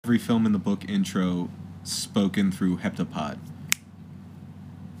every film in the book intro spoken through Heptapod.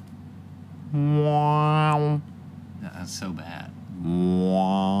 Wow. That's so bad.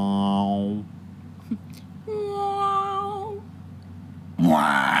 Wow.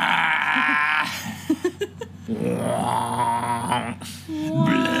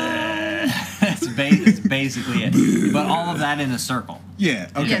 That's basically it. But all of that in a circle. Yeah,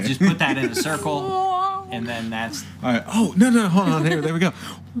 okay. Yeah, just put that in a circle, and then that's... All right. Oh, no, hold on. There we go.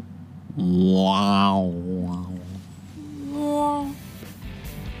 Wow.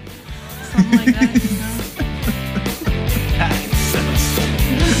 Something like that, you know?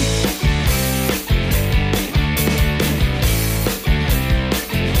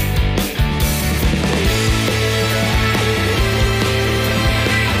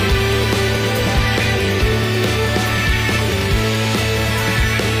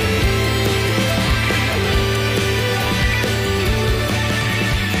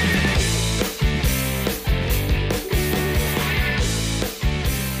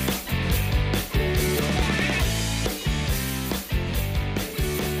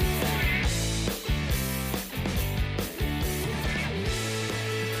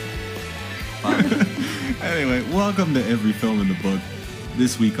 Anyway, welcome to Every Film in the Book.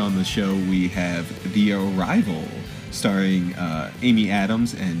 This week on the show, we have The Arrival, starring Amy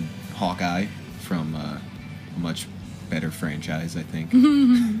Adams and Hawkeye from a much better franchise, I think.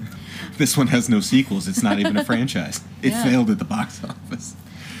 This one has no sequels. It's not even a franchise. It failed at the box office.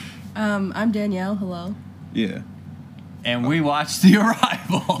 I'm Danielle. Hello. Yeah. And we watched The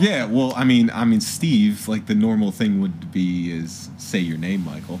Arrival. Yeah, well, I mean, Steve, like, the normal thing would be is say your name,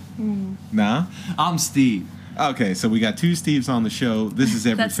 Michael. Nah? I'm Steve. Okay, so we got two Steves on the show. This is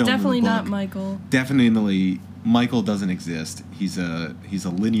Every That's Film in the Book. definitely not Michael. Definitely, Michael doesn't exist. He's a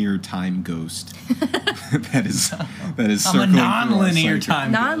linear time ghost. that is I'm circling a through our non-linear psyche.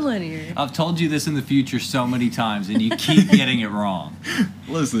 time. Non-linear. I've told you this in the future so many times, and you keep getting it wrong.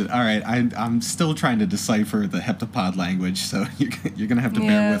 Listen, all right, I'm still trying to decipher the heptapod language, so you're gonna have to bear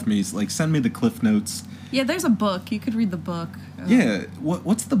Yeah. with me. Like, send me the Cliff Notes. Yeah, there's a book. You could read the book. Yeah,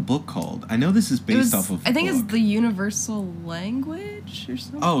 what's the book called? I know this is based off of. I think book. it's the Universal Language or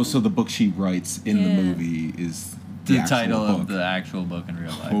something. Oh, so the book she writes in the Yeah. movie is The actual title book. of the actual book in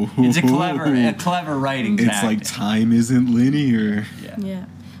real life. Ooh. It's a clever writing It's tactic. like time isn't linear. Yeah. Yeah.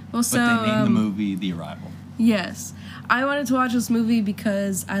 Well, But so they named the movie The Arrival. yes, I wanted to watch this movie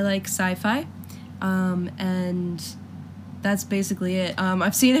because I like sci-fi, and that's basically it.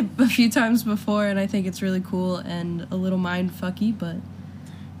 I've seen it a few times before, and I think it's really cool and a little mind-fucky, but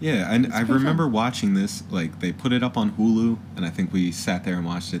Yeah, and I pretty remember watching this, like, they put it up on Hulu, and I think we sat there and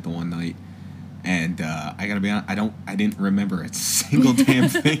watched it the one night, and I gotta be honest, I didn't remember a single damn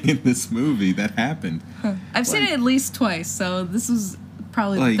thing in this movie that happened. I've seen it at least twice, so this is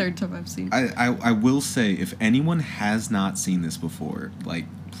probably Like, the third time I've seen it. I will say, if anyone has not seen this before, like,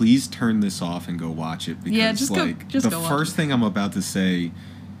 please turn this off and go watch it, because, Yeah, just go- like, just the go watch first it. thing I'm about to say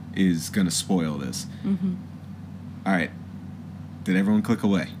is gonna spoil this. Mm-hmm. All right. Did everyone click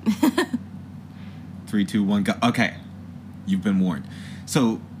away? 3, 2, 1, go. Okay. You've been warned.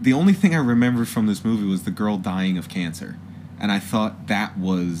 So, the only thing I remember from this movie was the girl dying of cancer. And I thought that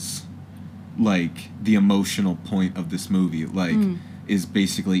was, like, the emotional point of this movie. Like, is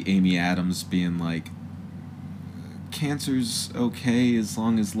basically Amy Adams being like, cancer's okay as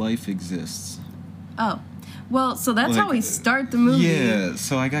long as life exists. Oh. Well, so that's how Like, we start the movie. Yeah,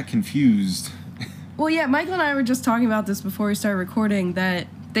 so I got confused. Well, yeah, Michael and I were just talking about this before we started recording, that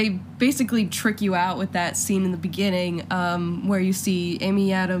they basically trick you out with that scene in the beginning where you see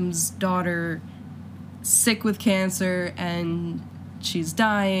Amy Adams' daughter sick with cancer and she's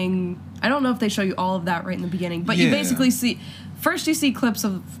dying. I don't know if they show you all of that right in the beginning, but you Yeah. basically see... First you see clips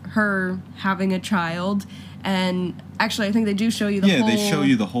of her having a child, and actually I think they do show you the whole... Yeah, they show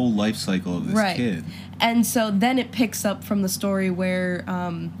you the whole life cycle of this kid. And so then it picks up from the story where,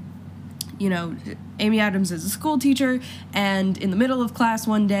 you know, Amy Adams is a school teacher, and in the middle of class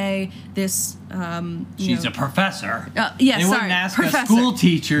one day, this, She's a professor. Yeah, They sorry, wouldn't ask professor. a school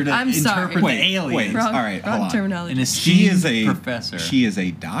teacher to I'm sorry. interpret Wait, the aliens. wait. Wrong, All right, wrong hold on. terminology. An She is esteemed a professor. She is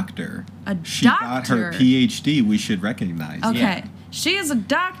a doctor. A She got her doctor. PhD. We should recognize. Okay. Yeah. She is a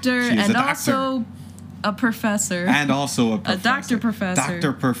doctor She is and a doctor. also a professor. And also a professor. doctor professor.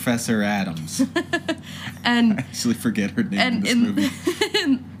 Dr. Professor Adams. and I actually forget her name in and this in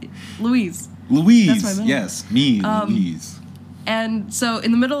movie. Louise. Louise. That's my middle Yes, me, Louise. And so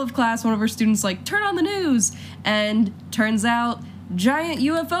in the middle of class, one of her students like, turn on the news, and turns out giant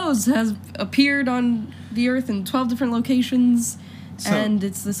UFOs has appeared on the Earth in 12 different locations. So- and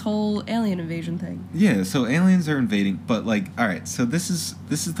it's this whole alien invasion thing. Yeah, so aliens are invading, but like, all right, so this is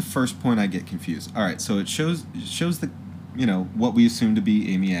the first point I get confused. All right, so it shows the, you know, what we assume to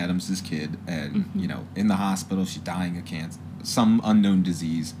be Amy Adams' kid, and you know, in the hospital, she's dying of cancer, some unknown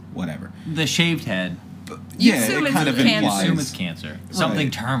disease, whatever. The shaved head. You Yeah, assume it it's kind of cancer. implies. Assume it's cancer. Something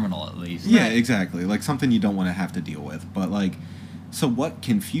Right. terminal, at least. Yeah, Right. exactly. Like something you don't want to have to deal with. But like, so what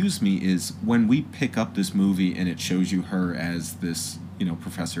confused me is when we pick up this movie and it shows you her as this, you know,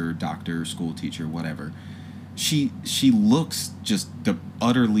 professor, doctor, school teacher, whatever. She looks just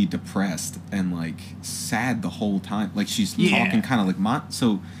utterly depressed and like sad the whole time. Like she's Yeah. talking kind of like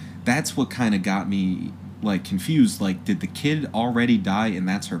so that's what kind of got me like confused. Like, did the kid already die and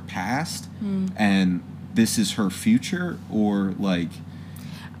that's her past, and this is her future, or like?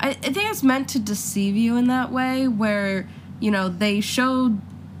 I think it's meant to deceive you in that way, where, you know, they showed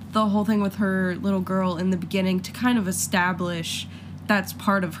the whole thing with her little girl in the beginning to kind of establish that's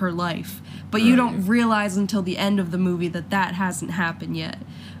part of her life. But you don't Right. realize until the end of the movie that hasn't happened yet.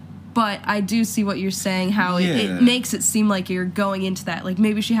 But I do see what you're saying, how Yeah. it makes it seem like you're going into that. Like,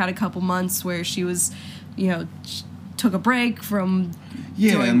 maybe she had a couple months where she was, you know, took a break from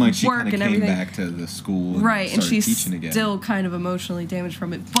Yeah, doing and like she work kind of and came everything. back to the school, and Right, and started she's teaching again. still kind of emotionally damaged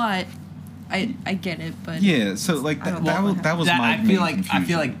from it. But I get it. But Yeah, so like I don't that know was what that was That- my I main feel like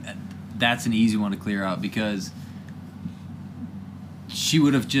confusion. that's an easy one to clear out, because she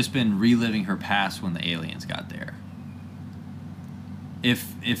would have just been reliving her past when the aliens got there.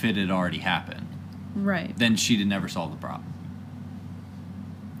 If it had already happened, right. then she'd have never solved the problem.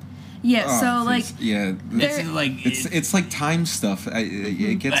 Yeah, Oh, so like yeah, It's There- like it's like time stuff.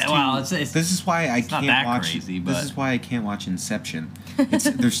 It gets Well, too, it's- this is why I not can't that watch. crazy, This but- is why I can't watch Inception.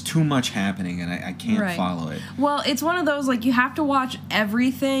 There's too much happening, and I can't Right. follow it. well, it's one of those, like, you have to watch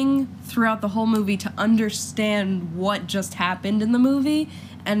everything throughout the whole movie to understand what just happened in the movie,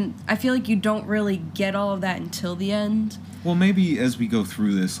 and I feel like you don't really get all of that until the end. Well, maybe as we go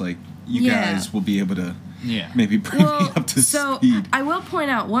through this, like you Yeah. guys will be able to Yeah. maybe bring me Well, up to so speed. I will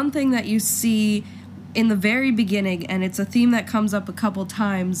point out one thing that you see in the very beginning, and it's a theme that comes up a couple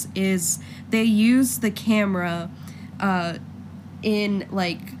times, is they use the camera in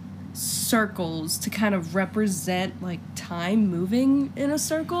like circles to kind of represent like time moving in a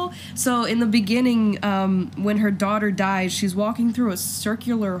circle. So in the beginning, when her daughter dies, she's walking through a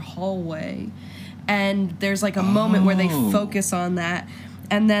circular hallway, and there's like a moment where they Oh. focus on that,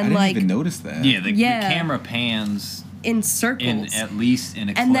 and I then didn't like even notice that. Yeah, the Yeah. camera pans in circles. in at least in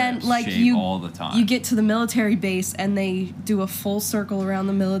eclipse and then like shape you all the time. you get to the military base and they do a full circle around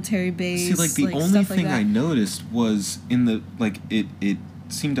the military base. See, like the only stuff like thing that. I noticed was in the like it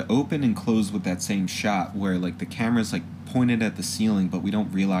seemed to open and close with that same shot where like the camera's like pointed at the ceiling, but we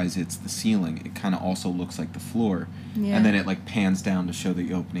don't realize it's the ceiling. It kind of also looks like the floor, Yeah. and then it like pans down to show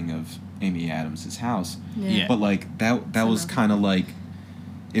the opening of Amy Adams' house. Yeah. But like that was Somehow. kind of like.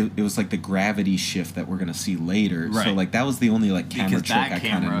 It was like the gravity shift that we're gonna see later. So Right. like that was the only like camera because trick that I kind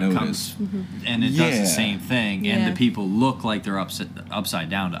camera of comes noticed. and it does Yeah. the same thing, and Yeah. the people look like they're upside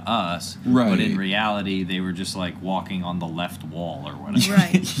down to us, Right. but in reality they were just like walking on the left wall or whatever.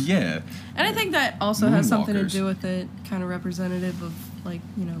 Right. Yeah. And I think that also has something to Moonwalkers. do with it, kind of representative of like,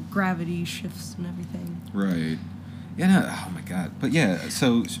 you know, gravity shifts and everything. Right. Yeah. No, oh my God. But yeah.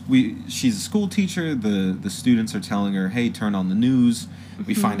 So she's a school teacher. The students are telling her, "Hey, turn on the news."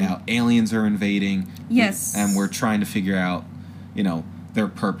 We find out aliens are invading. Yes. And we're trying to figure out, you know, their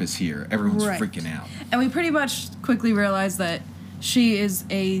purpose here. Everyone's Right. freaking out. And we pretty much quickly realize that she is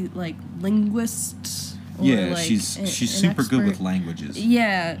a like linguist. Or, Yeah. like, She's an super good with expert. languages.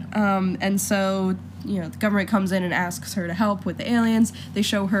 Yeah, and so, you know, the government comes in and asks her to help with the aliens. They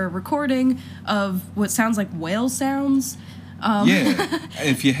show her a recording of what sounds like whale sounds. Yeah.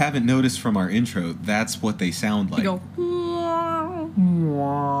 If you haven't noticed from our intro, that's what they sound They like. go,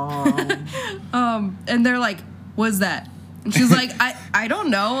 and they're like, "What's that?" And she's like, I don't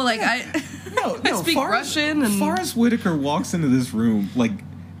know. Like, I speak Russian and Forrest Whitaker walks into this room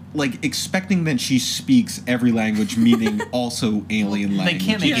like expecting that she speaks every language, meaning also alien They language.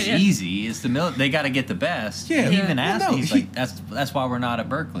 can't make Yeah, it yeah. easy. It's the they got to get the best. Yeah. He Yeah. even Well, asked no, me. He's he- like, that's why we're not at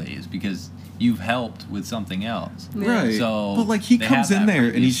Berkeley. Is because you've helped with something else. Right. So but like he they comes have in that there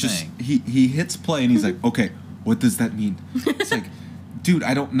and he's previous just thing. he hits play and he's like, "Okay, what does that mean?" It's like, dude,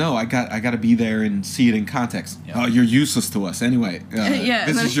 I don't know. I got to be there and see it in context. Yeah. Oh, you're useless to us anyway. Yeah, This and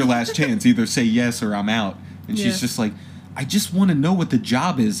is then- your last chance. Either say yes or I'm out. And Yeah. she's just like, I just want to know what the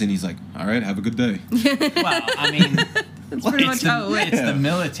job is. And he's like, all right, have a good day. Well, I mean, That's pretty much it's how it the, went. it's the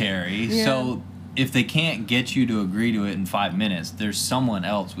military, Yeah. so if they can't get you to agree to it in 5 minutes, there's someone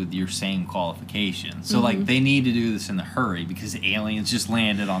else with your same qualifications. So, like, they need to do this in a hurry because aliens just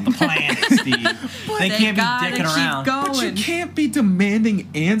landed on the planet, Steve. They can't be gotta dicking keep around. going. But you can't be demanding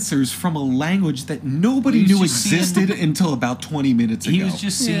answers from a language that nobody He was knew just seeing- existed until about 20 minutes ago. He was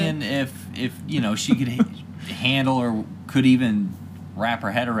just seeing if you know, she could handle or could even wrap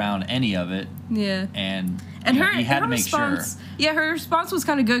her head around any of it. Yeah. And And you know, her, he had her to make response, sure. yeah, her response was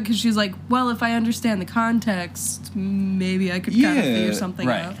kind of good because she was like, "Well, if I understand the context, maybe I could kind of Yeah, figure something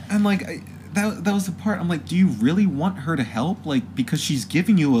right. out." And like that was the part I'm like, do you really want her to help? Like, because she's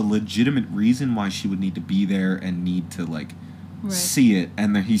giving you a legitimate reason why she would need to be there and need to like Right. see it,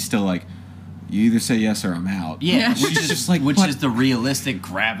 and then he's still like, you either say yes or I'm out. Yeah, Yeah. which is just like, which but- is the realistic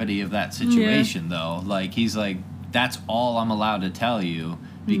gravity of that situation, though. Like he's like, that's all I'm allowed to tell you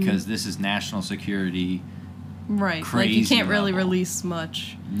because this is national security. Right. Like you Crazy can't really level. release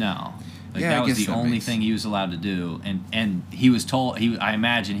much. No, like Yeah, I that was guess the that only makes- thing he was allowed to do, and he was told. I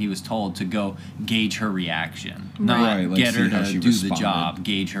imagine he was told to go gauge her reaction, not Right, like, get her see how to she do the responded. job,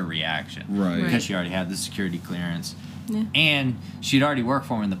 gauge her reaction, Right. Because she already had the security clearance. Yeah. And she'd already worked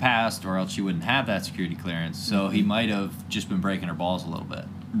for him in the past, or else she wouldn't have that security clearance. So he might have just been breaking her balls a little bit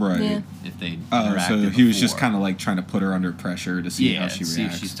Right. Yeah. if they Oh, interacted so he was just before. kind of like trying to put her under pressure to see yeah, how she see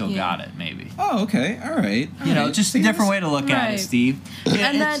reacts. if she still Yeah. got it, maybe. Oh, okay, all right. You know, Alright. just a See, different this- way to look at Right. it, Steve. Yeah,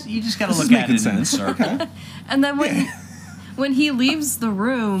 And it's- then- you just got to This is look at it making in a sense. circle. Okay. And then when Yeah. when he leaves the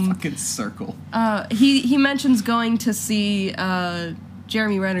room, Fucking circle. he mentions going to see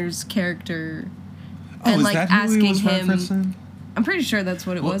Jeremy Renner's character Oh, and is like that who asking he was him. referencing? I'm pretty sure that's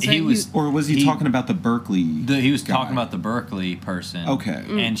what it Well, was. he right? was- Or was he, He- talking about the Berkeley? He was guy? talking about the Berkeley person. Okay.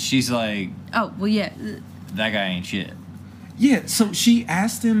 And she's like, Oh well, yeah. that guy ain't shit. Yeah, so she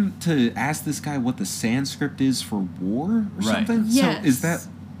asked him to ask this guy what the Sanskrit is for war or Right. something. Yes. So is that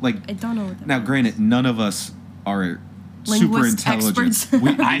like I don't know what that now? means. Granted, none of us are super Linguist intelligent.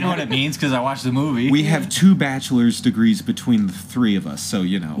 experts. I know what it means because I watched the movie. We have 2 bachelor's degrees between the 3 of us, so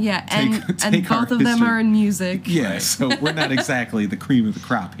you know. Yeah, and take our both of them history- are in music. Yeah, Right. so we're not exactly the cream of the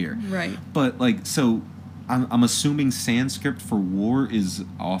crop here. Right. But like, so I'm assuming Sanskrit for war is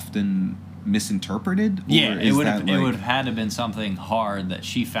often misinterpreted. Or Yeah, it is would that, have, it would have had to have been something hard that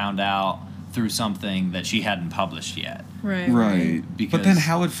she found out through something that she hadn't published yet. Right. Right. Because- But then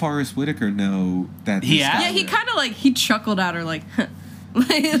how would Forrest Whitaker know that? He this asked- guy- Yeah, he kind of like he chuckled at her like,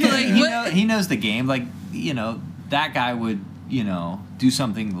 like, what? He knows the game. Like, you know, that guy would, you know, do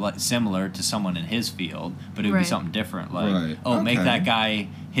something similar to someone in his field, but it would be Right. something different. Like, Right. oh, make Okay. that guy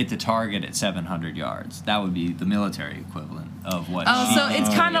hit the target at 700 yards. That would be the military equivalent of what. Oh, she so did it's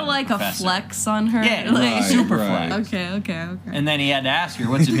to kind the of other like professor. a flex on her. Yeah, like, Right, super right. flex. Okay. And then he had to ask her,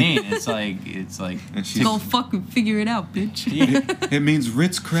 "What's it mean?" It's like And she's Go fucking figure it out, bitch. it means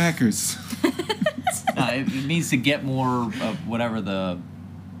Ritz crackers. no, it means to get more of whatever the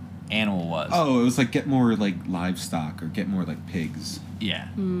animal was. Oh, it was like get more like livestock or get more like pigs. Yeah.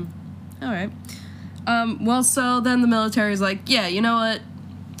 All right. Well, so then the military's like, yeah, you know what?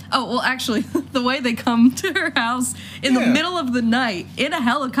 Oh, well, actually, the way they come to her house in the Yeah. middle of the night in a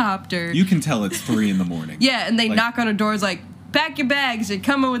helicopter. You can tell it's 3 in the morning. Yeah, and they Like- knock on her doors like, pack your bags, you're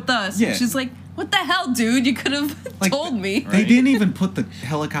coming with us. Yeah. And she's like, what the hell, dude? You could have Like, told me. They Right. didn't even put the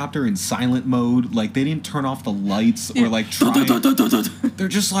helicopter in silent mode. Like they didn't turn off the lights or like try. They're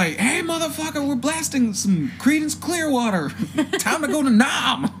just like, "Hey, motherfucker, we're blasting some Creedence Clearwater. Time to go to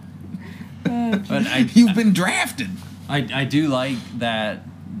Nam. But You've been drafted." I do like that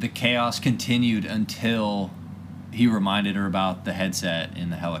the chaos continued until he reminded her about the headset in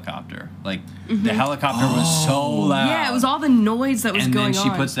the helicopter. Like the helicopter was so loud. Yeah, it was all the noise that was and going then she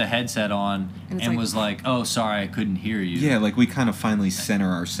on. puts the headset on And and, it's like- was like, "Oh, sorry, I couldn't hear you." Yeah, like we kind of finally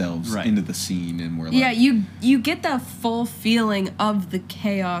center ourselves Right. into the scene, and we're like, Yeah, you get that full feeling of the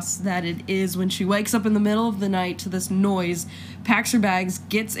chaos that it is when she wakes up in the middle of the night to this noise, packs her bags,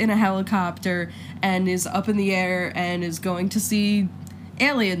 gets in a helicopter, and is up in the air and is going to see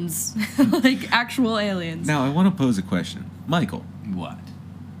aliens, like actual aliens. Now I want to pose a question, Michael. What?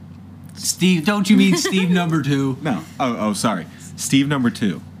 Steve, don't you mean Steve number 2? No, oh, sorry, Steve number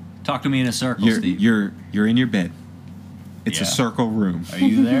 2. Talk to me in a circle, You're Steve. you're in your bed. It's a Yeah. circle room. Are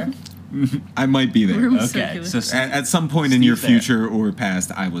you there? I might be there. Room Okay. circular. So At some point in your Steve's there. future or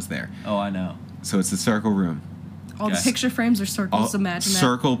past, I was there. Oh, I know. So it's a circle room. All the Okay. picture frames are circles. All- Imagine that.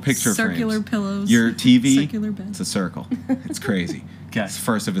 circle picture Circular frames. pillows. Your TV, Circular bed. it's a circle. It's crazy. Okay. It's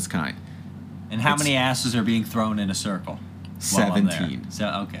first of its kind. And how It's- many asses are being thrown in a circle? while I'm there? 17. So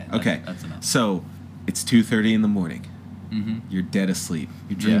okay. Okay. That's enough. So it's 2:30 in the morning. Mm-hmm. You're dead asleep.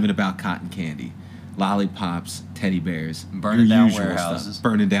 You're Yeah. dreaming about cotton candy. lollipops, teddy bears, Burning your down usual warehouses. stuff.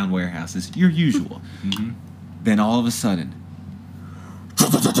 Burning down warehouses, your usual. Then all of a sudden,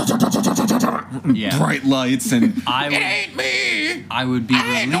 Yeah. bright lights and I would, ain't me. I would be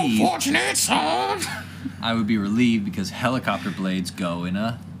I ain't no relieved. fortunate son. I would be relieved because helicopter blades go in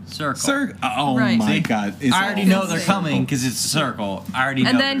a circle. Oh Right. my See? god! It's I already all know they're circle. coming because it's a circle. I already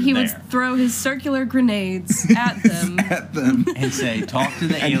know And then they're he would there. throw his circular grenades at them. at them, And say, talk to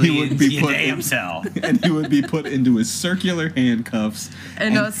the And he would aliens, be you put damn in- cell. and he would be put into his circular handcuffs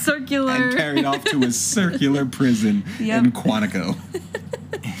And a circular and carried off to his circular prison Yep. in Quantico.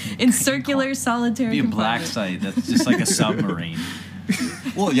 in circular solitary Be a black confinement. site that's just like a submarine.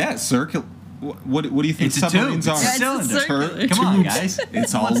 Well, yeah, circular. What do you think It's a tube. submarines It's are? a Yeah, it's cylinder. circular. Come on, Tubes. guys.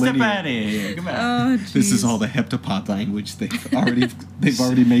 It's all One step linear. out of here. Come on. Oh, This is jeez. all the heptapod language they've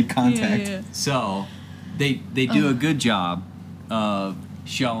already made contact. Yeah. So, they do a good job of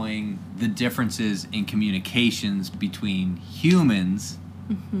showing the differences in communications between humans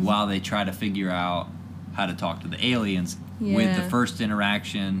Mm-hmm. while they try to figure out how to talk to the aliens. With the Yeah. first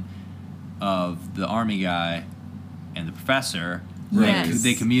interaction of the army guy and the professor, Yes.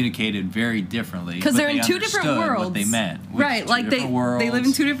 they communicated very differently Because but they're they in two different understood worlds. What they meant, which Right, two like they different worlds, live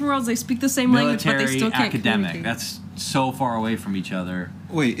in two different worlds. They speak the same language, but they military, still can't academic. communicate. That's so far away from each other.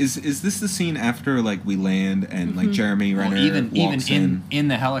 Wait, is this the scene after like we land and Mm-hmm. like Jeremy Well, Renner even walks in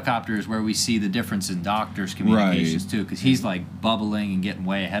the helicopters where we see the difference in doctors' communications too, because he's like bubbling and getting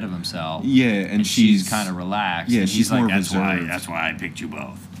way ahead of himself. Yeah, and she's kind of relaxed. yeah, and she's he's like, more that's why reserved." I picked you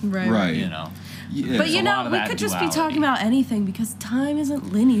both. right. You know, Yeah. But you a lot know, of we that could just be duality. talking about anything because time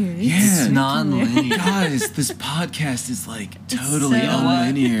isn't linear. It's Yeah. it's non-linear. guys, this podcast is like totally so-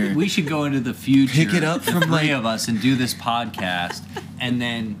 unlinear. We should go into the future. Pick it up the from, three like- of us and do this podcast, and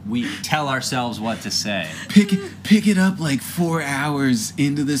then we tell ourselves what to say. Pick it up like 4 hours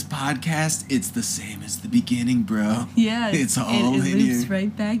into this podcast. It's the same as the beginning, bro. Yeah, It's all it linear. loops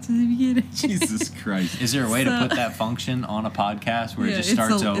right back to the beginning. Jesus Christ. Is there a way to So- put that function on a podcast where Yeah, it just it's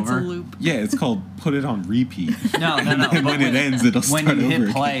starts a, over? It's a loop. Yeah, it's called put it on repeat. No. And But when it ends, it'll when start you over hit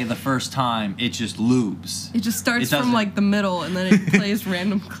again. play the first time, it just loops. It just starts It doesn't- from like the middle and then it plays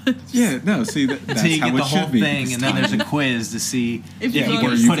random clips. Yeah, no, see, that's So you how get it the should whole be. thing, and then there's a quiz to see If if you you go can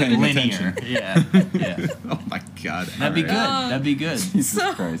to you put it paying linear. attention. Yeah. Oh my god. That'd be good. That'd be good. Jesus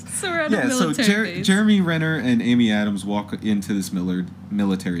So, Christ. so we're at a Yeah, so military base. Jeremy Renner and Amy Adams walk into this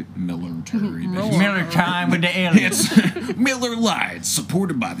military base. Miller time with the aliens. It's Miller Lite,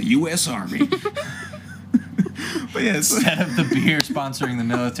 supported by the U.S. Army. But yeah, so, Instead of the beer sponsoring the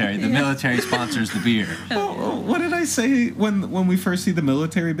military, the military sponsors the beer. what did I say when we first see the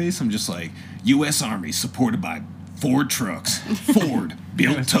military base? I'm just like, U.S. Army, supported by Ford trucks. Ford,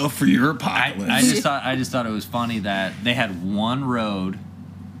 built tough for your apocalypse. I just thought it was funny that they had one road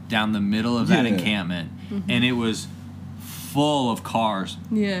down the middle of that Yeah. encampment, and it was full of cars,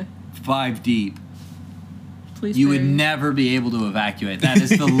 Yeah. 5 deep. Police You would barriers. never be able to evacuate. That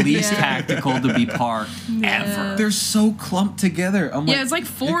is the least Yeah. tactical to be parked Yeah. ever. They're so clumped together. I'm like, Yeah, it's like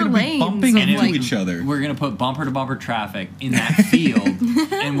they're 4 gonna be lanes bumping of, into like- each other. We're gonna put bumper to bumper traffic in that field,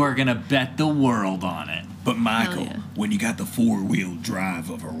 and we're gonna bet the world on it. But Michael, yeah. when you got the 4-wheel drive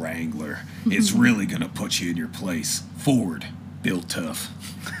of a Wrangler, it's really gonna put you in your place. Ford, built tough.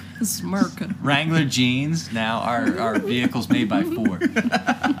 This is America. Wrangler jeans now are vehicles made by Ford.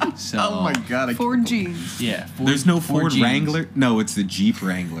 So god! Ford jeans. yeah, There's no Ford jeans. Wrangler. No, it's the Jeep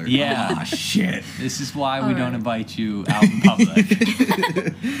Wrangler. Yeah. Oh, shit. This is why we All don't right. invite you out in public.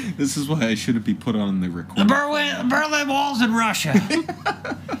 This is why I shouldn't be put on the The record. Berlin Wall's in Russia.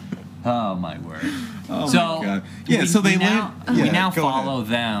 Oh my word! Oh So my god! Yeah, so they now land. we Yeah, now go follow ahead.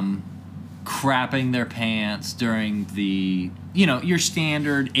 them crapping their pants during the your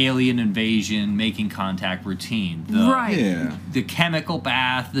standard alien invasion making contact routine. The, Right. Yeah. The chemical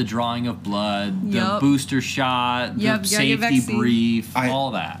bath, the drawing of blood, the Yup. booster shot, Yep, the you gotta get safety vaccine. brief, I-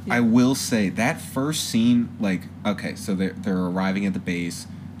 all that. I will say that first scene, like, okay, so they're arriving at the base.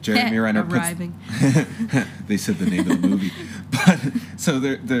 Jeremy Renner puts. Arriving. They said the name of the movie, but so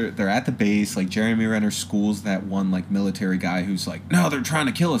they're at the base. Like Jeremy Renner schools that one like military guy who's like, no, they're trying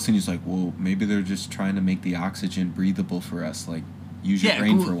to kill us, and he's like, well, maybe they're just trying to make the oxygen breathable for us. Like, use your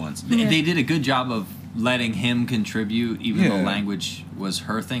brain cool. for once. They did a good job of letting him contribute, even though Yeah. language was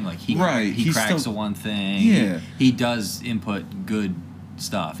her thing. Like he Right, he he's cracks still- the one thing. Yeah. he does input good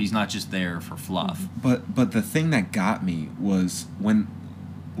stuff. He's not just there for fluff. But the thing that got me was when,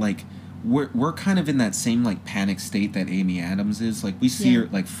 like, we're kind of in that same like panic state that Amy Adams is. Like we see Yeah. her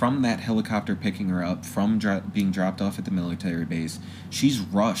like from that helicopter picking her up from being dropped off at the military base. She's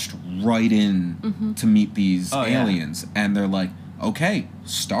rushed right in to meet these Oh, yeah. aliens, and they're like, "Okay,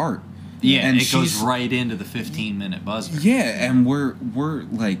 start." Yeah, And it goes she's- right into the 15-minute buzzer. Yeah, and we're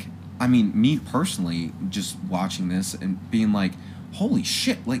like, I mean, me personally, just watching this and being like, holy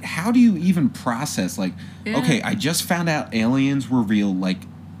shit! Like, how do you even process? Like, Yeah. okay, I just found out aliens were real like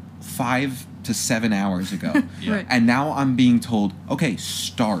 5 to 7 hours ago, Yeah. Right. and now I'm being told, okay,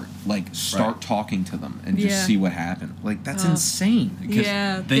 start Right. talking to them and just Yeah. see what happened. Like, that's Oh. insane. Because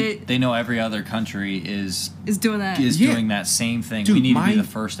Yeah, they know every other country is doing that. Yeah. doing that same thing. Dude, we need to my- be the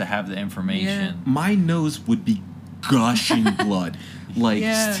first to have the information. My nose would be gushing blood, like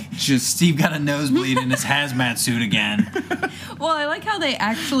Yeah. just Steve got a nosebleed in his hazmat suit again. Well, I like how they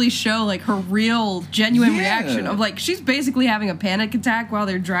actually show like her real, genuine Yeah. reaction of like she's basically having a panic attack while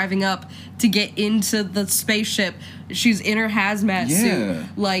they're driving up to get into the spaceship. She's in her hazmat Yeah. suit,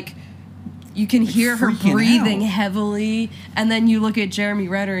 like. You can hear her freaking breathing out. heavily, and then you look at Jeremy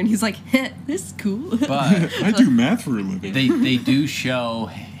Renner, and he's like, "This is cool." But I do math for a living. they do show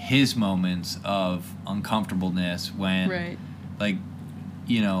his moments of uncomfortableness when right. like,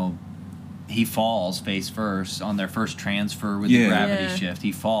 you know, he falls face first on their first transfer with Yeah. the gravity Yeah. shift.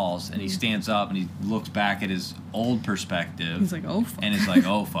 He falls and he stands up and he looks back at his old perspective. He's like, "Oh fuck." and it's like,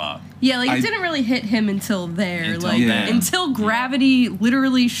 oh fuck. Yeah, like I- it didn't really hit him until there, Until like then. until gravity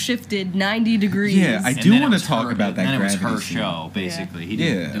literally shifted 90 degrees. Yeah, I And do then it wanna was talk her- about that Then it was gravity her scene. show, basically. He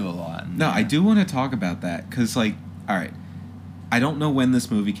didn't Yeah. do a lot. No, I do want to talk about that because, like, all right, I don't know when this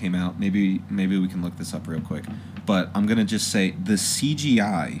movie came out. Maybe we can look this up real quick. But I'm gonna just say the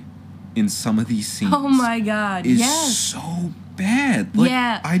CGI in some of these scenes. Oh my god. is Yes. so bad. Like,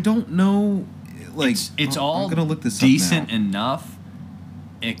 Yeah. I don't know. Like, It's all I'm gonna look this decent up now. enough,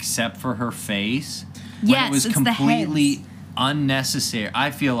 except for her face. Yes, when it was it's the completely heads. unnecessary.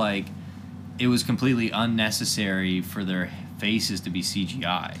 I feel like it was completely unnecessary for their faces to be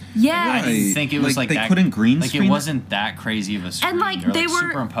CGI. Yeah. I didn't Right. think it was Like, like they that. couldn't green like screen it it? wasn't that crazy of a screen. like, Or, they were-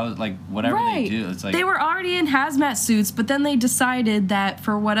 superimposed, like whatever Right. they do. It's like they were already in hazmat suits, but then they decided that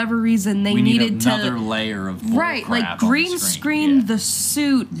for whatever reason they we need needed another to layer of bull right, like crap on the green screen Yeah. the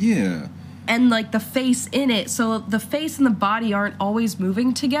suit Yeah. and like the face in it, so the face and the body aren't always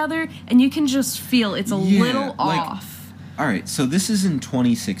moving together, and you can just feel it's a Yeah, little like- off. All right, so this is in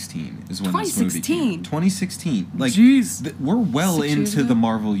 2016 is when this movie came out. 2016. 2016. Like, Jeez. we're well 6 years into ago? the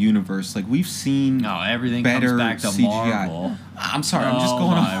Marvel universe. Like, we've seen No, everything better comes back to CGI. Marvel. I'm sorry, I'm just Oh,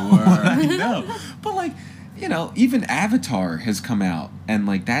 going my on word. what I know. But like, you know, even Avatar has come out, and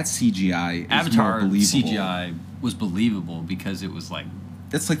like that CGI is Avatar more believable. CGI was believable because it was like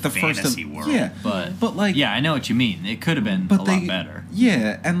It's like the fantasy first of, world. yeah, but like yeah, I know what you mean. It could have been but a they, lot better.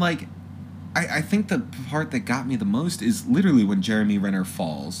 Yeah, and like, I think the part that got me the most is literally when Jeremy Renner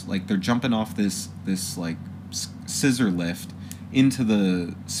falls. Like, they're jumping off this like scissor lift into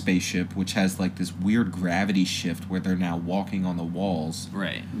the spaceship, which has like this weird gravity shift where they're now walking on the walls.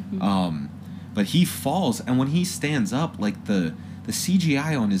 Right. But he falls, and when he stands up, like the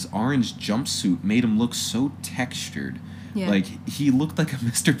CGI on his orange jumpsuit made him look so textured. Yeah. Like, he looked like a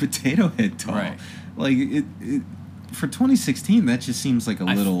Mr. Potato Head doll. Right. Like, it for 2016, that just seems like a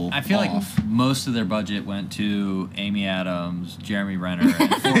little I feel off. like most of their budget went to Amy Adams, Jeremy Renner,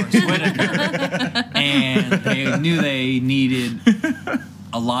 and Forrest Whitaker, and they knew they needed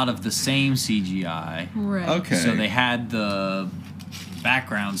a lot of the same CGI. Right. Okay. So they had the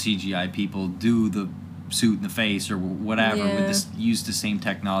background CGI people do the suit in the face or whatever Yeah. with this, use the same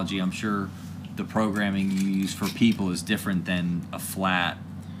technology. I'm sure the programming you use for people is different than a flat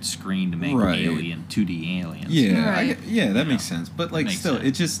screen to make Right. 2D aliens. Yeah, Right. yeah, that makes Yeah. sense. But like, Makes still, sense.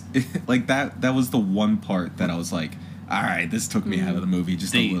 it just like that was the one part that I was like, all right, this took me out of the movie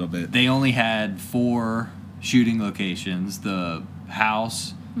just a little bit. They only had 4 shooting locations: the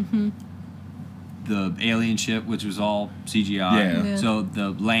house, the alien ship, which was all CGI. Yeah. Yeah. So the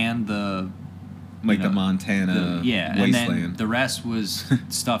land, the like you know, the Montana yeah, and then wasteland. the rest was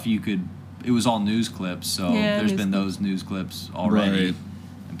stuff you could. It was all news clips, so Yeah, there's news been clips. those news clips already, Right.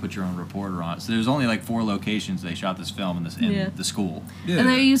 and put your own reporter on it. So there's only like 4 locations they shot this film in this in Yeah. the school. Yeah. And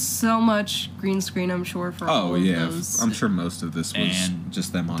they use so much green screen, I'm sure, for all Oh of yeah, those. I'm sure most of this was And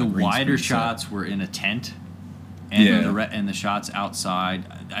just them on The a green wider screen set. shots were in a tent, and Yeah. and the shots outside.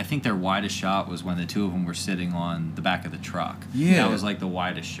 I think their widest shot was when the 2 of them were sitting on the back of the truck. Yeah. that was like the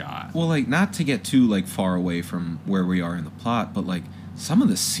widest shot. Well, like, not to get too like far away from where we are in the plot, but like some of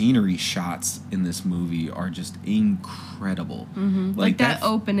the scenery shots in this movie are just incredible. like that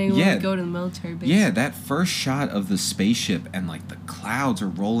opening yeah, when we go to the military base. Yeah, that first shot of the spaceship and like the clouds are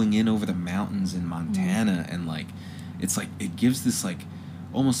rolling in over the mountains in Montana, and like it's like it gives this like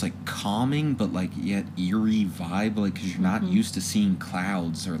almost like calming but like yet eerie vibe, like because you're not used to seeing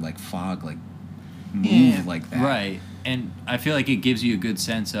clouds or like fog like move like that. Right. And I feel like it gives you a good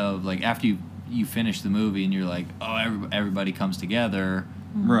sense of like after you finish the movie and you're like, oh, everybody comes together.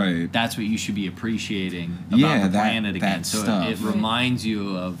 Right. That's what you should be appreciating about Yeah, the planet again. that So stuff. it reminds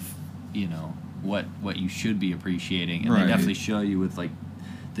you of, you know, what you should be appreciating. And Right. they definitely show you with like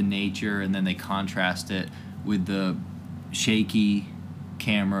the nature, and then they contrast it with the shaky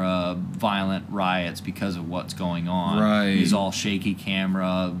camera, violent riots because of what's going on. Right. It's all shaky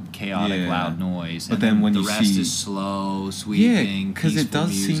camera, chaotic, Yeah. loud noise. But And then when the you rest see- is slow, Yeah, sweeping, because it peaceful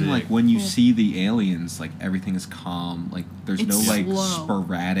does seem music. like when you Yeah. see the aliens, like everything is calm. Like there's no It's like slow.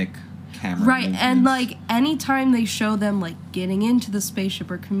 sporadic camera. Right, and movements. like anytime they show them like getting into the spaceship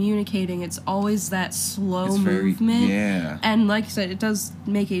or communicating, it's always that slow It's very- movement. yeah. And like I said, it does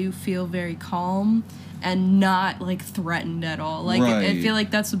make you feel very calm and not like threatened at all. Like I Right. feel like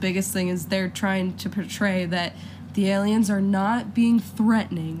that's the biggest thing is they're trying to portray that the aliens are not being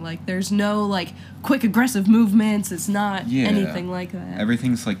threatening. Like there's no like quick aggressive movements. It's not Yeah. anything like that.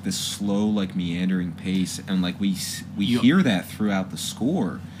 Everything's like this slow, like meandering pace, and like we You- hear that throughout the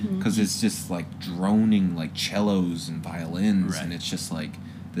score Mm-hmm. because it's just like droning like cellos and violins, Right. and it's just like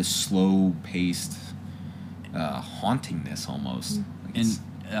this slow paced hauntingness almost. Like And it's-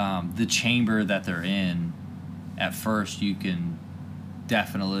 the chamber that they're in, at first you can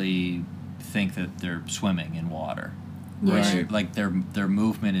definitely think that they're swimming in water. Yeah. Right. Like their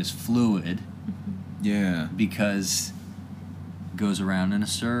movement is fluid yeah, because it goes around in a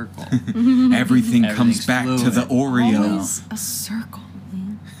circle, everything comes Everything's back to fluid. the Oreo. Always a circle,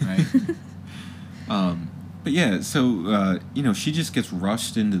 man. right? But yeah, so you know, she just gets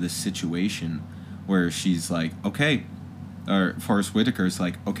rushed into this situation where she's like, okay, or Forrest Whitaker's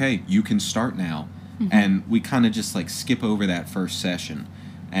like, okay, you can start now, and we kind of just like skip over that first session,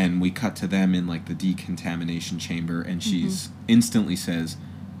 and we cut to them in like the decontamination chamber, and she's instantly says,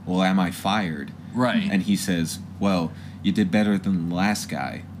 well, am I fired? Right. And he says, well, you did better than the last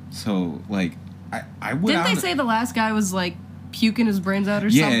guy. So like, I would. Didn't they say the last guy was like puking his brains out or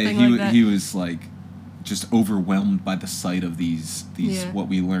Yeah, something he like that? he was like just overwhelmed by the sight of these Yeah. what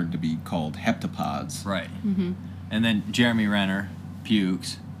we learned to be called heptapods. Right. And then Jeremy Renner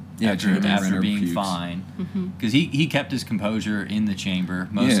pukes. Yeah, after, Jeremy after Renner being pukes. fine, because he kept his composure in the chamber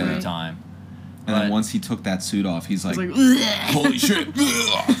most of Yeah. the time. And then But- once he took that suit off, he's like, It's like, "Holy shit!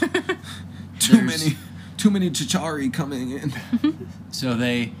 Ugh. There's- too many Chitauri coming in." So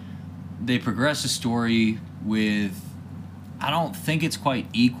they progress the story with, I don't think it's quite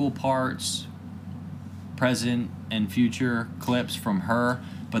equal parts present and future clips from her,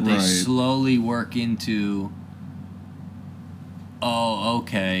 but they Right. slowly work into, oh,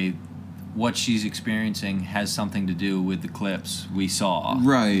 okay, what she's experiencing has something to do with the clips we saw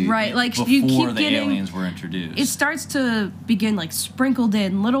Right. right, like before you keep the getting. aliens were introduced. It starts to begin like sprinkled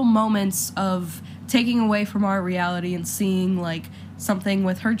in little moments of taking away from our reality and seeing like something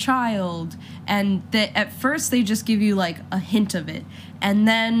with her child, and that at first they just give you like a hint of it, and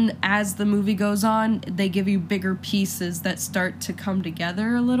then as the movie goes on they give you bigger pieces that start to come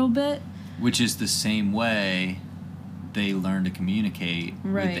together a little bit. Which is the same way they learn to communicate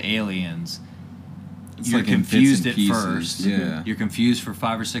with Right. the aliens. It's You're like in bits confused and at pieces, first. yeah. You're confused for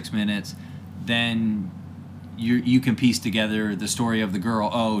 5 or 6 minutes. Then you can piece together the story of the girl.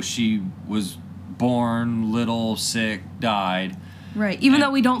 Oh, she was born little, sick, died. Right, even And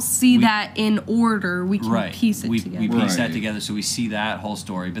though we don't see we- that in order, we can Right. piece it we together. We piece that Right. together, so we see that whole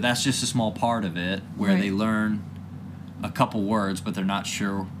story. But that's just a small part of it, where they Right. learn a couple words, but they're not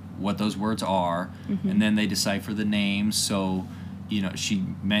sure what those words are, and then they decipher the names. So, you know, she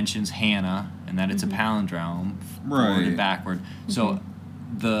mentions Hannah, and that it's a palindrome, forward Right. and backward. So,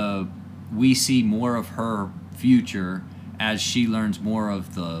 we see more of her future as she learns more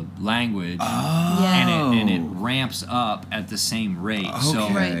of the language, Yeah. and it ramps up at the same rate. So,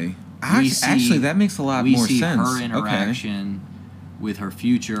 Okay. Right. Actually, that makes a lot we more see sense. her Okay. interaction with her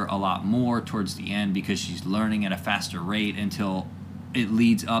future a lot more towards the end because she's learning at a faster rate until it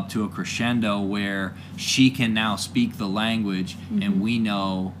leads up to a crescendo where she can now speak the language, and we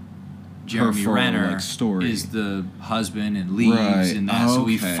know Jeremy full, Renner like, story. is the husband and leaves Right. and that. So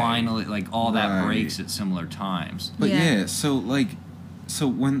we Okay. finally, like, all that Right. breaks at similar times. But Yeah. yeah, so like, so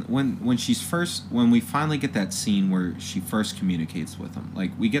when she's first, when we finally get that scene where she first communicates with him,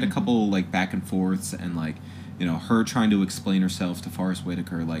 like we get a couple like back and forths, and like, you know, her trying to explain herself to Forrest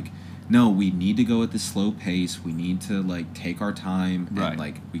Whitaker, like, no, we need to go at this slow pace. We need to like take our time, Right. and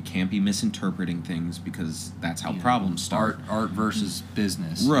like we can't be misinterpreting things because that's how You know, problems start. Art versus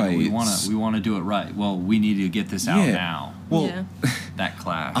business. You know, Right. we want to do it right. Well, we need to get this out Yeah. now. Well, Yeah. That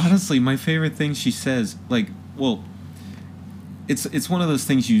clash. honestly, my favorite thing she says, like, well, it's one of those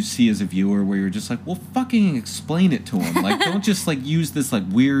things you see as a viewer where you're just like, well, fucking explain it to him. Like, don't just like use this like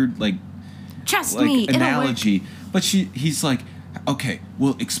weird like Trust me, it'll work. analogy. But he's like, okay,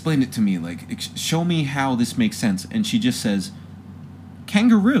 well, explain it to me. Like, show me how this makes sense. And she just says,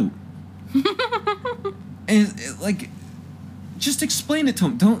 kangaroo. And like, just explain it to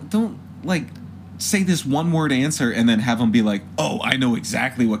him. Don't like say this one word answer and then have him be like, oh, I know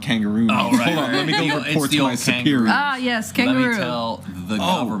exactly what kangaroo means. Oh, right, Hold on, let me go It's report the to my old superior. Ah, yes, kangaroo. Let me tell the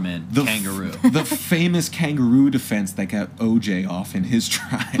government the kangaroo. The famous kangaroo defense that got OJ off in his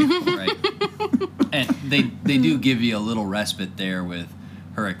trial. Right. And they do give you a little respite there with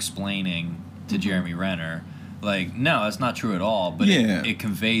her explaining to Jeremy Renner, like, no, that's not true at all, but Yeah. it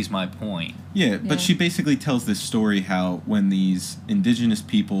conveys my point. Yeah, but Yeah. she basically tells this story how when these indigenous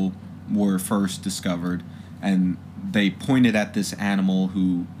people were first discovered and they pointed at this animal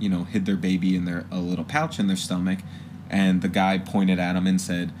who, you know, hid their baby in a little pouch in their stomach, and the guy pointed at him and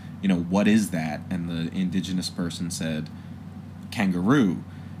said, you know, what is that? And the indigenous person said, kangaroo.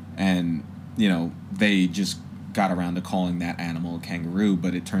 And, you know, they just got around to calling that animal a kangaroo,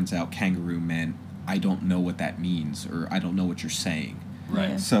 but it turns out kangaroo meant, I don't know what that means, or I don't know what you're saying.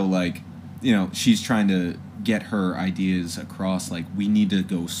 Right. Yeah. So, like, you know, she's trying to get her ideas across, like, we need to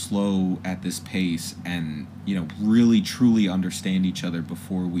go slow at this pace and, you know, really truly understand each other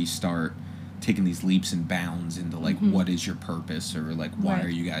before we start taking these leaps and bounds into, like, what is your purpose, or, like, why Right. are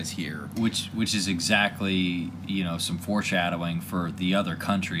you guys here? Which is exactly, you know, some foreshadowing for the other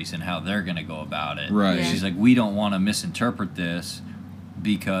countries and how they're going to go about it. Right. Yeah. She's like, we don't want to misinterpret this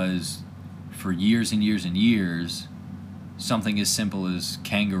because for years and years and years, something as simple as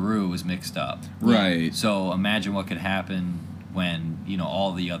kangaroo was mixed up. Right. So imagine what could happen when, you know,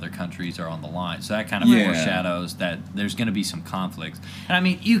 all the other countries are on the line. So that kind of Yeah. foreshadows that there's going to be some conflicts. And I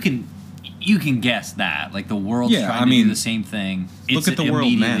mean, you can guess that, like, the world's Yeah, trying I to mean, do the same thing. look at the world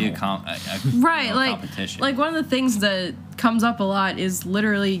immediately now. Right, you know, like competition. like one of the things that comes up a lot is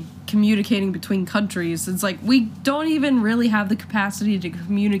literally communicating between countries. It's like we don't even really have the capacity to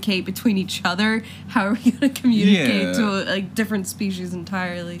communicate between each other. How are we going to communicate Yeah. to like different species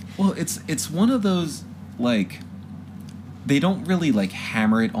entirely? Well, it's one of those, like, they don't really, like,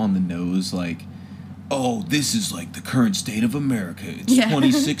 hammer it on the nose, like, oh, this is, like, the current state of America. It's Yeah.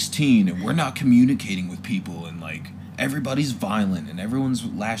 2016, and we're not communicating with people, and, like, everybody's violent, and everyone's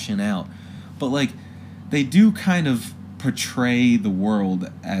lashing out. But, like, they do kind of portray the world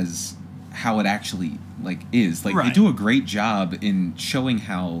as how it actually, like, is. Like, they Right. do a great job in showing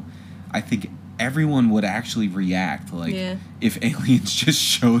how I think everyone would actually react, like, Yeah. if aliens just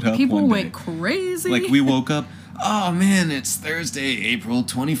showed up People one day. went crazy. Like, we woke up, oh man, it's Thursday, April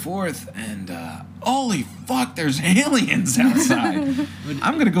 24th, and holy fuck, there's aliens outside.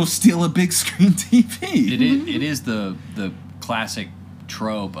 I'm gonna go steal a big screen TV. it is the classic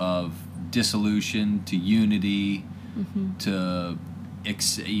trope of dissolution to unity to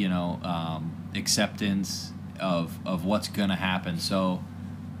acceptance of what's gonna happen. So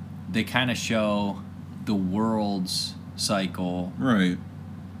they kind of show the world's cycle, Right.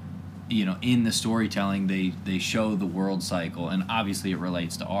 you know, in the storytelling. They show the world cycle, and obviously it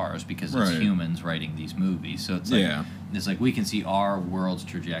relates to ours because it's Right. humans writing these movies. So it's like, Yeah. it's like we can see our world's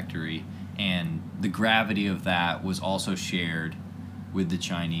trajectory, and the gravity of that was also shared with the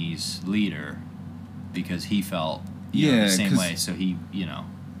Chinese leader because he felt Yeah, the same 'cause- way. So he,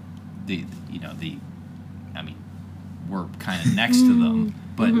 I mean, we're kind of next to them,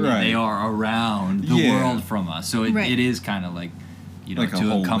 but Right. they are around the Yeah. world from us. So it, Right. it is kind of like, you know, Like a to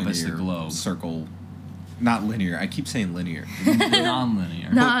whole encompass the linear globe. circle. Not linear. I keep saying linear. Non-linear.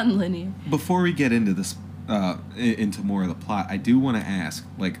 non-linear. Before we get into this, into more of the plot, I do want to ask,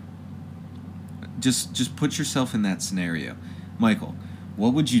 like, just put yourself in that scenario, Michael.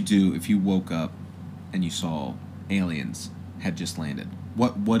 What would you do if you woke up and you saw aliens had just landed?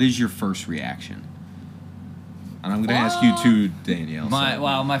 What is your first reaction? And I'm going to ask you too, Danielle.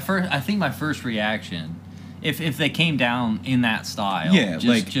 My first reaction, if they came down in that style, Yeah, just,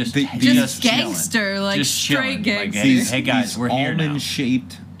 like, just, they- Just chilling. gangster, like Just straight chilling. Like, gangster. hey guys, we're here now.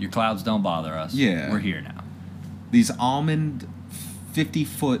 almond-shaped, Your clouds don't bother us. Yeah. We're here now. these almond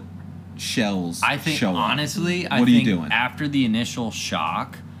 50-foot shells I think, show up. honestly, What are you doing? after the initial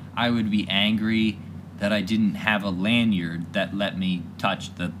shock, I would be angry that I didn't have a lanyard that let me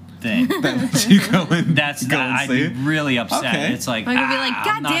touch the thing. That lets you go and That's go that. and I'd see be it? really upset. Okay. It's like, I could be like, I'm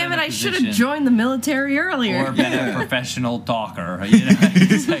God not damn in it, a I should have position." joined the military earlier. Or been a professional talker. You know?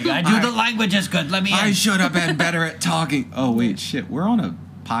 It's like, I do the language is good. Let me I in. should have been better at talking. Oh wait, shit. We're on a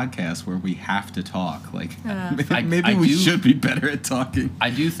podcast where we have to talk. Like I maybe we do- should be better at talking. I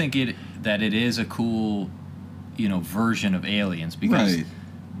do think that it is a cool version of aliens because Right.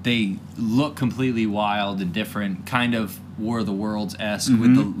 they look completely wild and different, kind of War of the Worlds-esque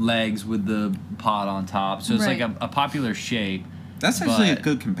with the legs with the pod on top. So it's Right. like a popular shape. That's actually a But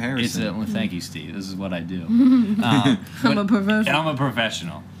good comparison. Well, thank you, Steve. This is what I do. I'm a professional. I'm a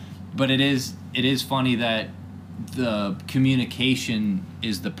professional. But it is funny that the communication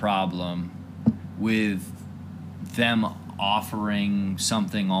is the problem with them offering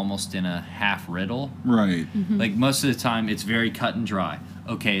something almost in a half riddle. Right. Like most of the time, it's very cut and dry.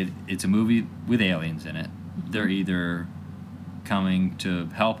 Okay, it's a movie with aliens in it. They're either coming to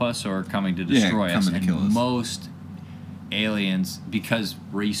help us or coming to destroy us. coming to kill us. Most aliens, because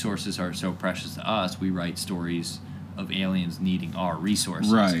resources are so precious to us, we write stories of aliens needing our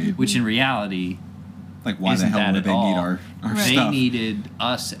resources. Right. Which in reality, Like, why the isn't hell that would at they need all. our They stuff? needed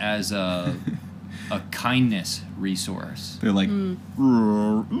us as a kindness resource. They're like,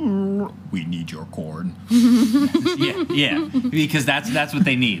 Mm. we need your corn. Yeah, because that's what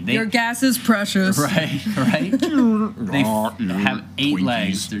they need. They, Your gas is precious. right. They have 8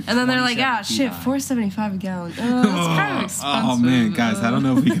 legs. And then they're like, 27 feet shit, high. $4.75 a gallon. That's kind of expensive. Oh man, guys, I don't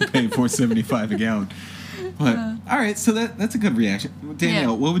know if we can pay $4.75 a gallon. But all right, so that's a good reaction. Danielle,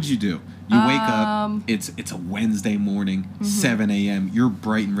 Yeah. what would you do? You wake up. It's a Wednesday morning, 7 a.m. You're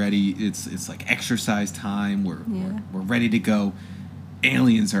bright and ready. It's like exercise time. We're ready to go.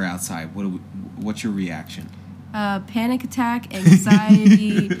 Aliens are outside. What's your reaction? Panic attack,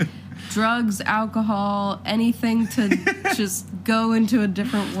 anxiety, drugs, alcohol, anything to just go into a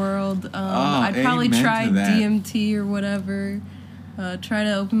different world. I'd probably amen to try that. DMT or whatever. Try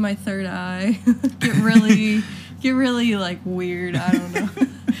to open my third eye. get really like weird. I don't know.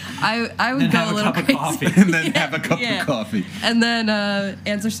 I would Then go have a a little cup of crazy. coffee. And then have a cup Yeah. of coffee. And then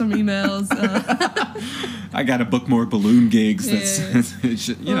answer some emails. I got to book more balloon gigs. Yeah. That's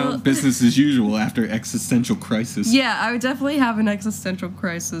Well- business as usual after existential crisis. Yeah, I would definitely have an existential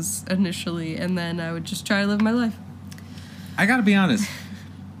crisis initially, and then I would just try to live my life. I got to be honest.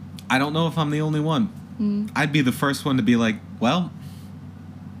 I don't know if I'm the only one. I'd be the first one to be like, well,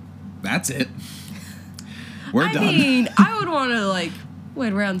 that's it. We're I done. mean, I would want to like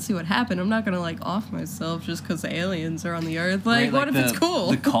wait around and see what happened. I'm not gonna like off myself just because aliens are on the earth. Like, Right, what if it's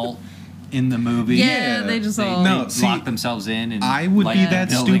cool? The cult in the movie. Yeah, they just all. No, They see, lock themselves in and I would light be the that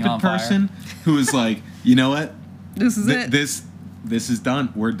building stupid on fire. person who is like, you know what? This is it. This is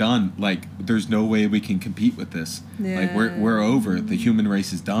done. We're done. Like, there's no way we can compete with this. Like, Yeah. we're over. The human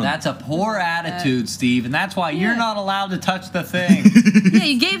race is done. That's a poor attitude, Steve, and that's why you're Yeah. not allowed to touch the thing. Yeah,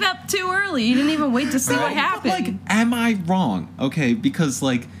 you gave up too early. You didn't even wait to see what But, happened. like, am I wrong? Okay, because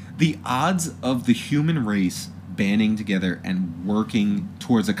like the odds of the human race banding together and working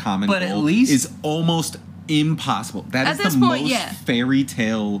towards a common But at goal least- is almost impossible. That At is this the point, most yeah. fairy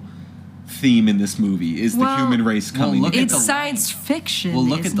tale theme in this movie is the Well, human race coming look at together. it's the science fiction. Well,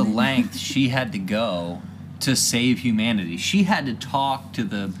 look at isn't the it? length she had to go to save humanity. She had to talk to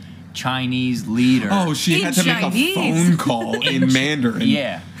the Chinese leader. Oh, she In had to Chinese. make a phone call in Mandarin.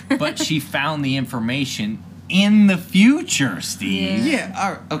 Yeah, but she found the information in the future, Steve. Yeah. Yeah.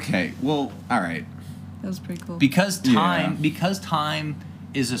 All right, okay. Well, all right. That was pretty cool. Because time, Yeah. because time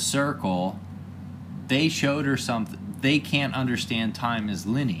is a circle, they showed her something. They can't understand time as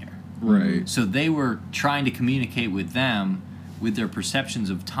linear. Right. So they were trying to communicate with them with their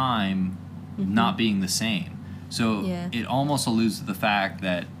perceptions of time not being the same. So Yeah. it almost alludes to the fact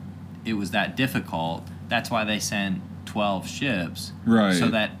that it was that difficult. That's why they sent 12 ships. Right. So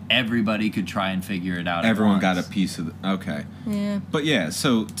that everybody could try and figure it out. Everyone at got a once. piece of the, okay. Yeah. But yeah,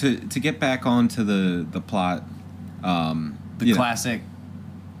 so to get back onto the plot, The you know, classic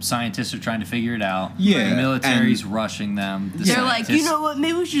scientists are trying to figure it out. Yeah, The military's rushing them. The They're like, you scientists- know what?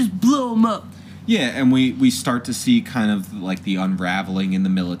 Maybe we should just blow them up. yeah, and we start to see kind of like the unraveling in the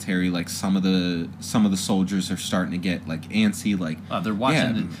military. Like some of the soldiers are starting to get like antsy. Like they're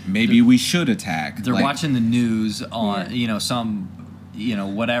watching yeah, the- maybe we should attack. They're Like, watching the news on, Yeah. some,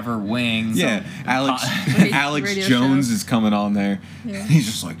 whatever wing. Yeah, Alex Alex radio Jones show. is coming on there. Yeah. He's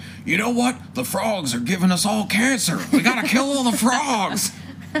just like, you know what? The frogs are giving us all cancer. We gotta kill all the frogs.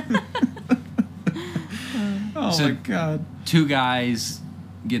 Oh So- my god. 2 guys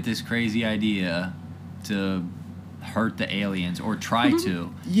get this crazy idea to hurt the aliens or try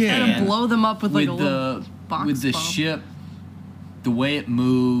to. Yeah. And And blow them up with like with a little the box with the bomb. ship, the way it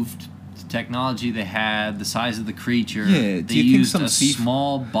moved, the technology they had, the size of the creature. Yeah, They do you think used some a sea-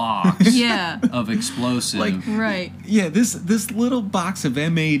 small box Yeah. of explosive. Like- Right. Yeah, this little box of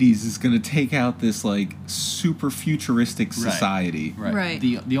M80s is gonna take out this like super futuristic society. Right.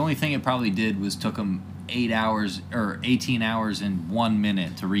 The only thing it probably did was took them 8 hours or 18 hours and 1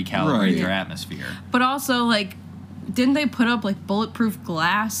 minute to recalibrate Right. their Yeah. atmosphere. But also, like, didn't they put up like bulletproof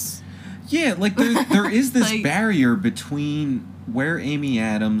glass? Yeah, like there is this Like- barrier between where Amy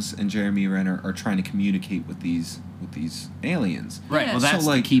Adams and Jeremy Renner are trying to communicate with these aliens. Right. Yeah. Well, So, that's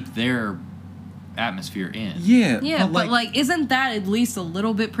like- to keep their atmosphere in. Yeah, Yeah, but like, isn't that at least a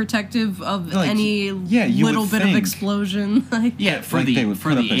little bit protective of Like, any yeah, you little would bit of think. explosion? Like, Yeah, for Like they the would for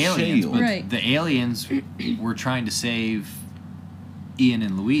put the up a aliens, shield. but Right. the aliens were trying to save Ian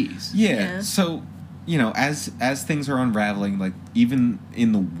and Louise. yeah. So, as things are unraveling, like even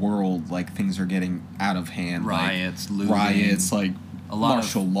in the world, like things are getting out of hand. Riots, like, looting, riots, like a lot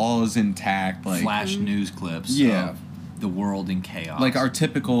martial law is intact, like flash news clips. Yeah. Of the world in chaos. like our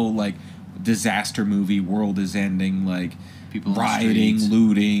typical like disaster movie. World is ending, like People on the rioting, streets.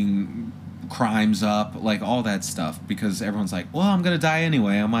 looting, crimes up, like all that stuff. Because everyone's like, well, I'm gonna die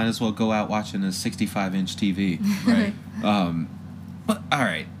anyway. I might as well go out watching a 65-inch TV. Right. But all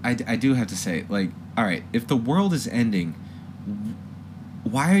right, I do have to say, like, all right, if the world is ending,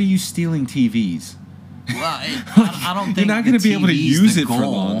 why are you stealing TVs? Well, I don't think You're not gonna the be able to TV's use the it for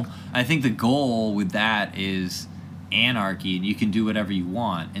goal. long. I think the goal with that is anarchy, and you can do whatever you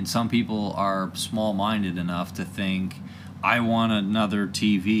want. And some people are small-minded enough to think, I want another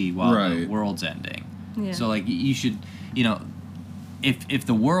TV while the Right. world's ending. Yeah. So, like, you should, if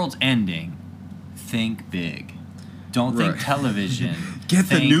the world's ending, think big. Don't think Right. television. Get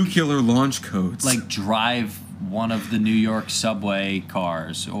the Think, nuclear launch codes. like, drive one of the New York subway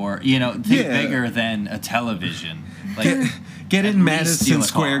cars, or think Yeah. bigger than a television. Like, get at in least steal Madison a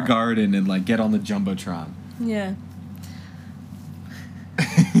Square car. Garden and like get on the jumbotron. yeah.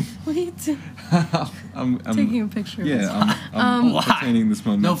 What are you doing? I'm Taking a picture of this. yeah, I'm Why? retaining this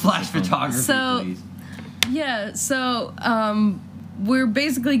moment. no for flash the phone. photography, So- please. Yeah, so we're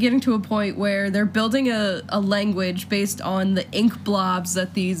basically getting to a point where they're building a language based on the ink blobs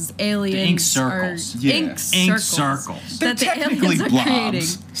that these aliens ink circles. are Yeah. ink Ink circles circles. They're that the technically aliens are blobs. creating.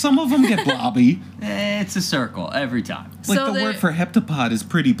 Some of them get blobby. It's a circle every time. Like So the they're- word for heptapod is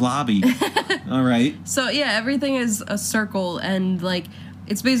pretty blobby. All right. So yeah, everything is a circle, and like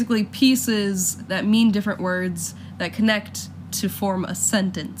it's basically pieces that mean different words that connect to form a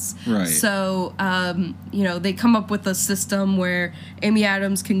sentence. Right. So they come up with a system where Amy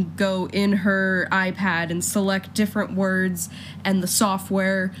Adams can go in her iPad and select different words, and the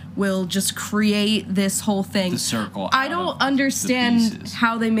software will just create this whole thing. The circle I out don't of the understand pieces.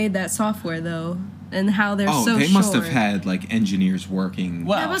 how they made that software though, and how they're Oh, so they must have short. had like engineers working.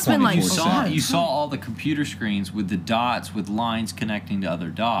 Well, That must've been, like, you saw 24/7. you saw all the computer screens with the dots with lines connecting to other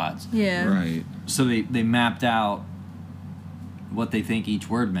dots. Yeah. Right. So they mapped out what they think each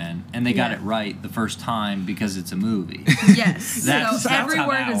word meant, and they got Yeah. it right the first time because it's a movie. Yes. That's so every how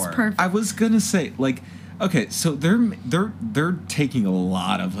word that is works. perfect. I was gonna say like, okay, so they're taking a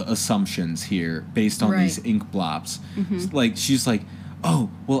lot of assumptions here based on these Right. ink blobs. Like she's like, oh,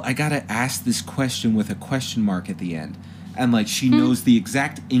 well, I gotta ask this question with a question mark at the end, and like she knows the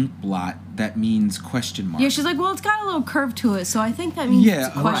exact ink blot that means question mark. Yeah, she's like, well, it's got a little curve to it, so I think that means Yeah,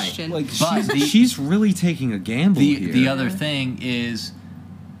 it's a question. Like But she's really taking a gamble here. The other thing is,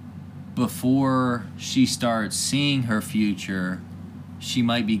 before she starts seeing her future, she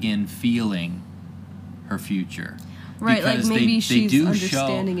might begin feeling her future. Right, like Because maybe they she's do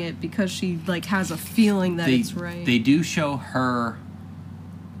understanding it because she like has a feeling that it's right. They do show her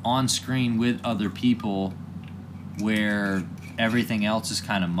on screen with other people where everything else is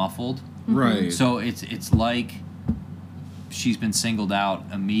kind of muffled. Right. So it's like she's been singled out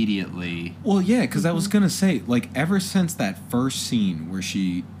immediately. Well, yeah, because I was gonna say, like, ever since that first scene where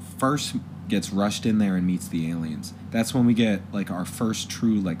she first gets rushed in there and meets the aliens, that's when we get like our first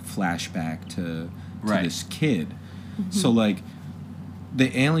true like flashback to Right. this kid. So like,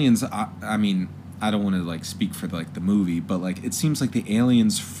 the aliens. I mean, I don't want to like speak for like the movie, but like it seems like the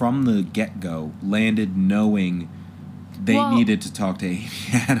aliens from the get-go landed knowing they Well, needed to talk to Amy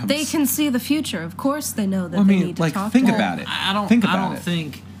Adams. They can see the future. Of course, they know that Well, I they mean, need to like, talk think to about her. it. I don't Think I about don't it.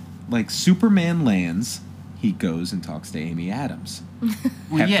 think Like Superman lands, he goes and talks to Amy Adams. well,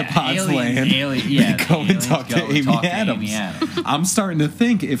 Heptapods land. yeah, they go and aliens talk go to and Amy talk to Adams. Amy Adams. I'm starting to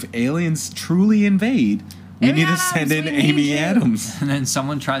think if aliens truly invade, we Amy need to Adams, send in we need Amy you. Adams. And then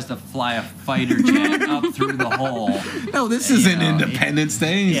someone tries to fly a fighter jet up through the hole. No, this You isn't know, Independence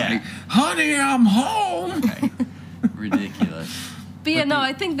Day. He's yeah. like, honey, I'm home. Ridiculous. But yeah, But no, the-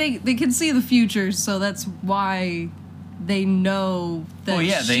 I think they can see the future, so that's why they know that Well,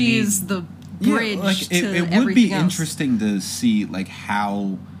 yeah, they she need- is the Yeah, bridge like, to it would everything be else. interesting to see like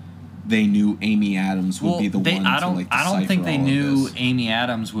how they knew Amy Adams would be the one I to don't. like I don't think decipher they all of knew this. Amy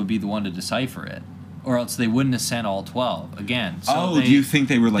Adams would be the one to decipher it. or else they wouldn't have sent all 12 again. So do you think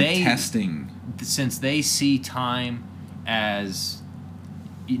they were like they- testing? Since they see time as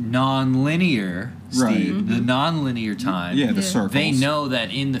non-linear, Steve, Right. the non-linear time, Yeah, the Yeah. circles. they know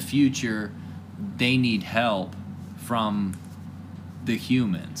that in the future they need help from the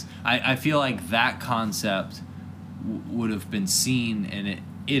humans. I feel like that concept would have been seen and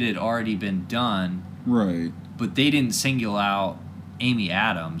it had already been done, Right. but they didn't single out Amy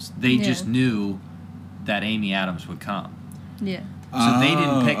Adams. They Yeah. just knew that Amy Adams would come. Yeah. So they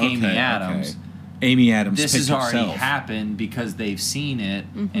didn't pick Amy okay, Adams. okay. Amy Adams This picked has already herself. happened because they've seen it,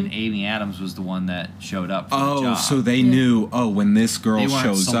 and Amy Adams was the one that showed up for the Oh, job. so they knew, when this girl they weren't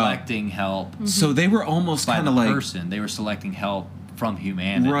shows up. selecting help So they were almost by kind the of like. person. They were selecting help from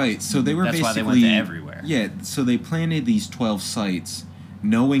humanity. Right, so they were That's basically. why they went to everywhere. Yeah, so they planted these 12 sites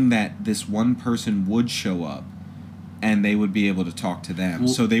knowing that this one person would show up and they would be able to talk to them. Well,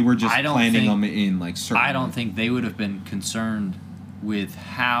 So they were just I don't planning think- them in like certain. I don't think they would have been concerned with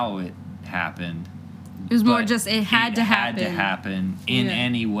how it happened. It was more but just it had to happen. Had to happen in Yeah.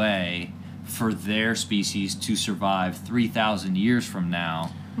 any way for their species to survive 3,000 years from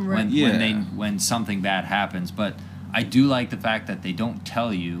now Right. when Yeah. when something bad happens. But I do like the fact that they don't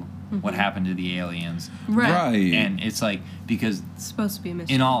tell you what happened to the aliens. Right. And it's like, because It's supposed to be a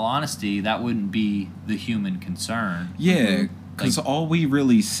mystery. in all honesty, that wouldn't be the human concern. Yeah, because Like- all we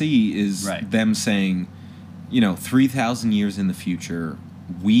really see is Right. them saying, 3,000 years in the future,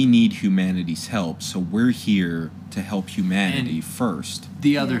 we need humanity's help, so we're here to help humanity And- first.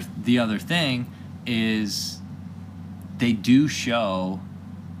 The other thing is they do show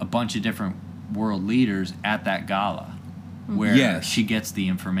a bunch of different world leaders at that gala where Yes. she gets the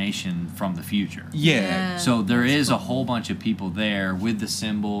information from the future. Yeah. Yeah. So there is a whole bunch of people there with the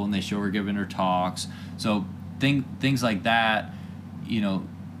symbol, and they show her giving her talks. So things like that,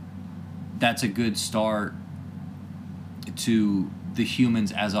 that's a good start to the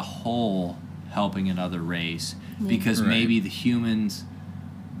humans as a whole helping another race, because Right. maybe the humans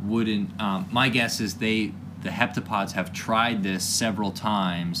wouldn't. My guess is the heptapods have tried this several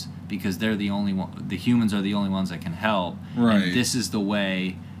times because they're the only one. The humans are the only ones that can help. Right. And this is the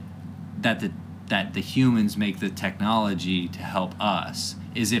way that the humans make the technology to help us,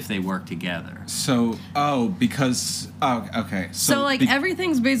 is if they work together. So, okay. So like be-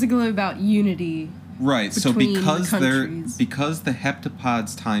 everything's basically about unity. right. So between because the they're countries. because the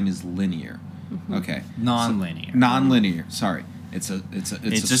heptapods' time is linear. Mm-hmm. Okay. Non-linear. Non-linear. Sorry. It's a It's a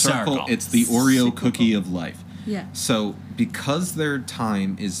a circle. circle. It's the Oreo Cyclical. cookie of life. Yeah. So, because their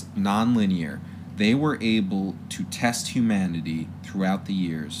time is non-linear, they were able to test humanity throughout the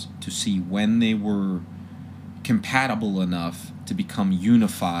years to see when they were compatible enough to become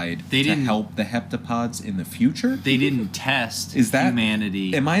unified They to didn't- help the heptapods in the future. They didn't test Is that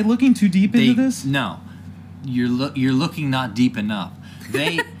humanity. Am I looking too deep into this? No, you're looking not deep enough.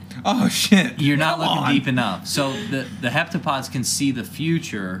 They Oh shit! you're not Come looking on. deep enough. So the heptapods can see the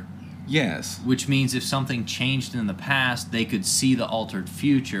future, Yes. which means if something changed in the past, they could see the altered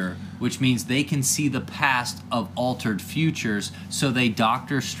future, which means they can see the past of altered futures. So they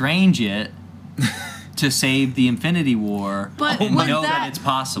Doctor Strange it to save the Infinity War. But and would know that that- it's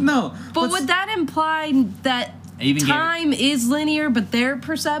possible. No. But would that imply that I even gave it- time is linear, but their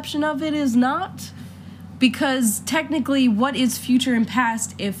perception of it is not? Because technically, what is future and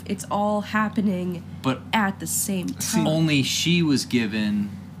past if it's all happening But at the same time? only she was given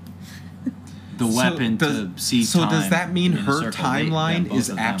the weapon to see So time. does that mean in a her circle. timeline Both is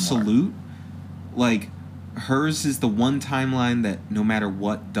of them were. absolute? Like hers is the one timeline that no matter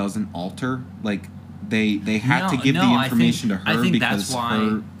what doesn't alter. Like they had to give No, the I information think- to I her think because that's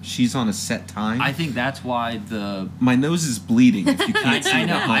why- she's on a set time. I think that's why My nose is bleeding. If you can't see I it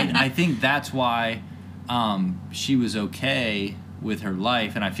know. at home. I think that's why she was okay with her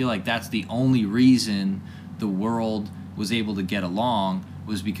life, and I feel like that's the only reason the world was able to get along,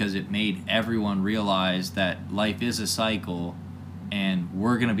 was because it made everyone realize that life is a cycle, and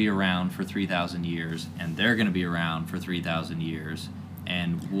we're going to be around for 3,000 years, and they're going to be around for 3,000 years,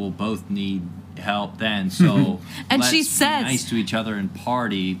 and we'll both need help then. So And she let's says- be nice to each other and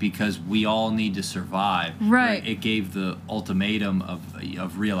party because we all need to survive. Right. It gave the ultimatum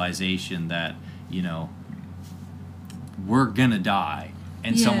of realization that, we're gonna die,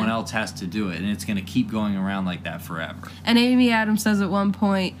 and Yeah. someone else has to do it, and it's gonna keep going around like that forever. And Amy Adams says at one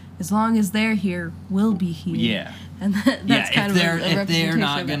point, "As long as they're here, we'll be here." Yeah. And that's kind if of they're a if they're representation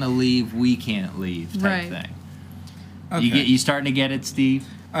not of it. gonna leave, we can't leave type Right. thing. Okay. You starting to get it, Steve?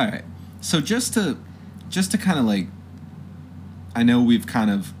 All right. So just to kind of like, I know we've kind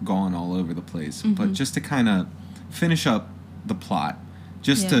of gone all over the place, Mm-hmm. but just to kind of finish up the plot.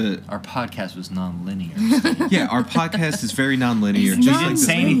 just to Our podcast was non-linear. yeah, our podcast is very non-linear. It's just We like didn't this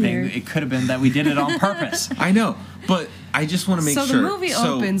say movie. anything. It could have been that we did it on purpose. I know, but I just want to make So sure. the movie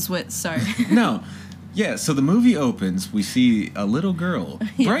opens with sorry. No. Yeah, so the movie opens, we see a little girl,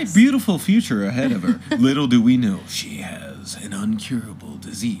 Yes. bright, beautiful future ahead of her. Little do we know, she has an uncurable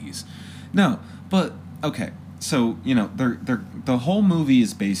disease. No, but, okay, so, you know, the whole movie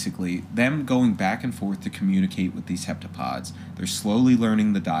is basically them going back and forth to communicate with these heptapods. They're slowly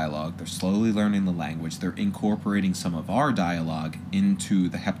learning the dialogue, they're slowly learning the language, they're incorporating some of our dialogue into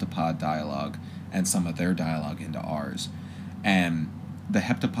the heptapod dialogue, and some of their dialogue into ours. And the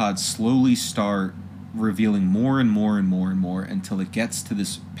heptapods slowly start revealing more and more and more and more until it gets to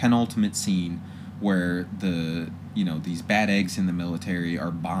this penultimate scene where these bad eggs in the military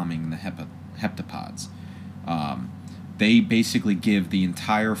are bombing the heptapods. They basically give the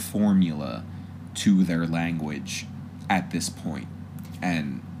entire formula to their language at this point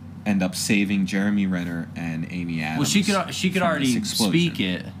and end up saving Jeremy Renner and Amy Adams. Well, she could from already this explosion. speak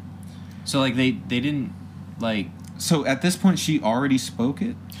it. So like they didn't like. So at this point, she already spoke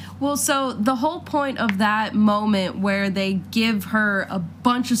it? Well, so the whole point of that moment where they give her a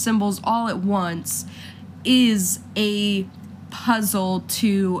bunch of symbols all at once is a puzzle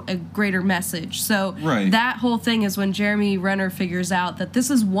to a greater message. So Right. that whole thing is when Jeremy Renner figures out that this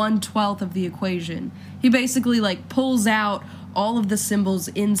is 1/12 of the equation. He basically like pulls out all of the symbols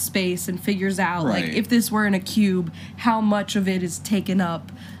in space and figures out like Right. if this were in a cube, how much of it is taken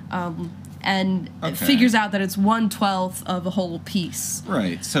up. And it Okay. figures out that it's 1/12 of a whole piece.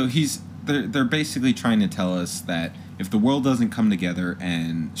 Right. So they're basically trying to tell us that if the world doesn't come together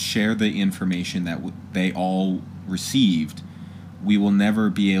and share the information that they all received, we will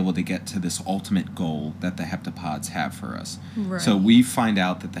never be able to get to this ultimate goal that the heptapods have for us. Right. So we find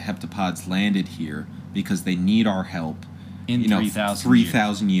out that the heptapods landed here because they need our help In 3,000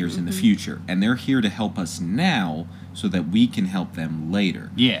 3,000 years in the future, and they're here to help us now so that we can help them later.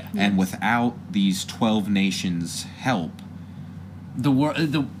 Yeah. And without these 12 nations' help,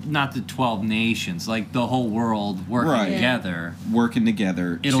 Not the 12 nations, like the whole world working Right. together. working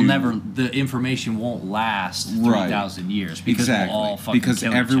together, The information won't last Right. 3,000 years because exactly we'll all fucking because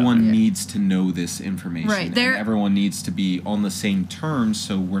kill everyone each other. needs to know this information, Right, and they're- everyone needs to be on the same terms,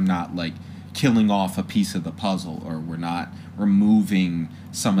 so we're not like killing off a piece of the puzzle, or we're not removing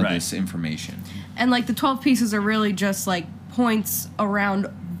some of Right. this information. And like the 12 pieces are really just like points around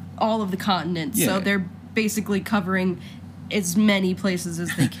all of the continents. Yeah. So they're basically covering as many places as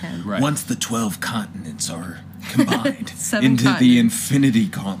they can. Right. Once the 12 continents are combined 7 into the continents. Infinity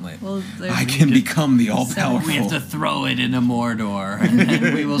Gauntlet, Well, there's- I can become the We have to all-powerful. throw it into Mordor, and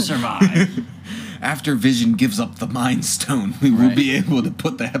then we will survive. After Vision gives up the Mind Stone, we will Right. be able to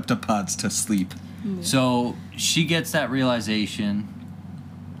put the heptapods to sleep. So she gets that realization.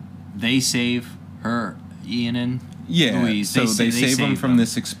 They save her, Ian and Yeah, Louise. so they save them from them.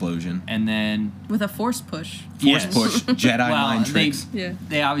 this explosion. And then With a force push. Force Yes. push, Jedi well, mind tricks. Yeah.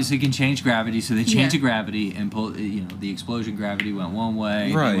 they obviously can change gravity, so they change Yeah. the gravity and pull. The explosion gravity went one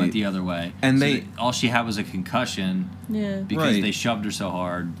way, Right. it went the other way, And So they- all she had was a concussion Yeah. because Right. they shoved her so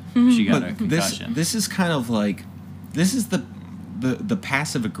hard. She got a But this concussion. this is kind of like this is the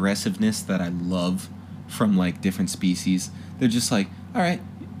passive aggressiveness that I love from like different species. They're just like, all right,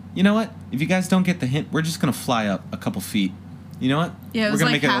 you know what? If you guys don't get the hint, we're just gonna fly up a couple feet. You know what? Yeah, it we're was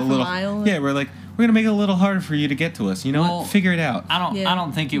gonna like make it half a a little. mile. Yeah, we're gonna make it a little harder for you to get to us. You know Well, what? Figure it out. I Yeah.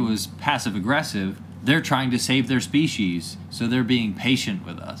 don't think it was passive aggressive. They're trying to save their species, so they're being patient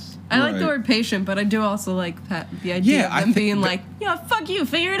with us. I like the Right. word patient, but I do also like the idea Yeah, of I them think being that- like, yeah, fuck you,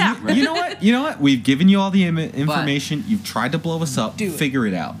 figure it out. You know what? You know what? We've given you all the information. You've tried to blow us up. Do it. Figure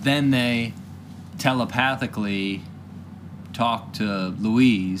it out. Then they telepathically talk to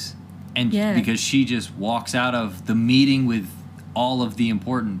Louise, and Yeah. because she just walks out of the meeting with all of the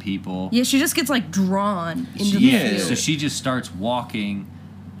important people. Yeah, she just gets like drawn into the Yeah. field. So she just starts walking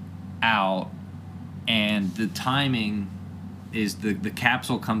out, and the timing is the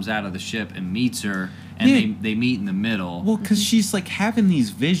capsule comes out of the ship and meets her, and Yeah. they meet in the middle. Well, because she's like having these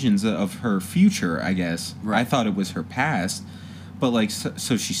visions of her future, I guess. I Right. thought it was her past. But like,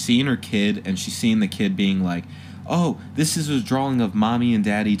 so she's seeing her kid, and she's seeing the kid being like, oh, this is a drawing of mommy and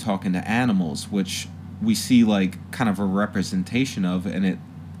daddy talking to animals, which we see like kind of a representation of, and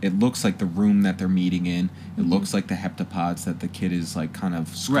it looks like the room that they're meeting in. It looks like the heptapods that the kid is like kind of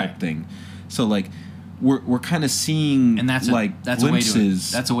Right. sculpting. So like, we're kind of seeing And that's like a way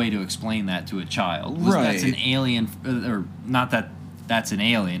glimpses. to explain that to a child. That's Right. an alien, or not that that's an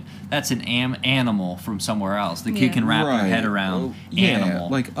alien. That's an animal from somewhere else. The kid can wrap their head around animal.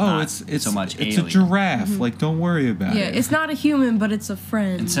 Like, not it's so much it's alien. a giraffe. Like, don't worry about Yeah, it. it's not a human, but it's a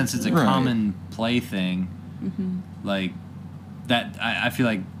friend. And since it's a Right. common plaything, like that, I feel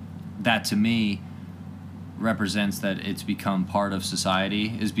like that to me represents that it's become part of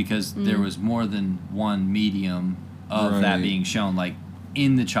society, is because there was more than one medium of that Right. being shown, like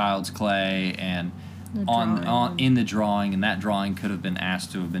in the child's clay and The on drawing. in the drawing, and that drawing could have been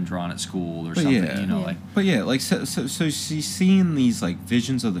asked to have been drawn at school or But something, yeah. you know, Yeah. like But yeah, like so she's seeing these like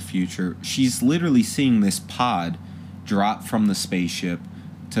visions of the future. She's literally seeing this pod drop from the spaceship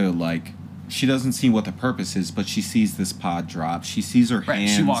to like she doesn't see what the purpose is, but she sees this pod drop. She sees her right.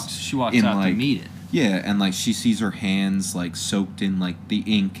 hands. She walks in, out to like, meet it. Yeah, and like she sees her hands like soaked in like the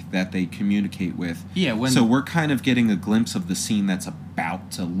ink that they communicate with. Yeah, when So we're kind of getting a glimpse of the scene that's about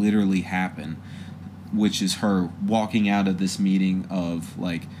to literally happen, which is her walking out of this meeting of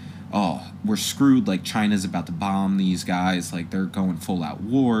like, oh, we're screwed. Like China's about to bomb these guys. Like they're going full out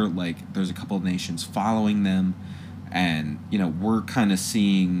war. Like there's a couple of nations following them, and you know we're kind of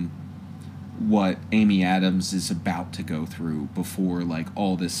seeing what Amy Adams is about to go through before like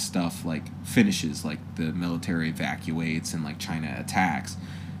all this stuff like finishes, like the military evacuates and like China attacks.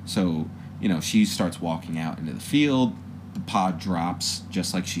 So, you know, she starts walking out into the field, the pod drops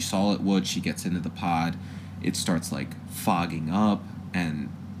just like she saw it would. She gets into the pod, it starts like fogging up, and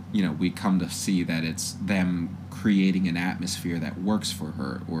you know, we come to see that it's them creating an atmosphere that works for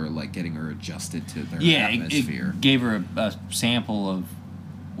her, or like getting her adjusted to their atmosphere. It gave her a sample of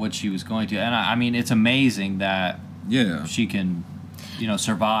what she was going to, and I mean, it's amazing that Yeah. she can, you know,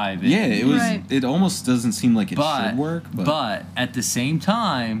 survive. Yeah, it was. Right. It almost doesn't seem like it should work, but at the same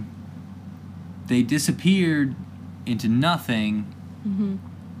time, they disappeared into nothing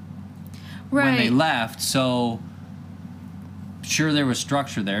right. when they left. So sure, there was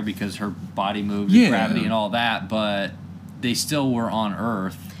structure there because her body moved, Yeah. gravity, and all that, but they still were on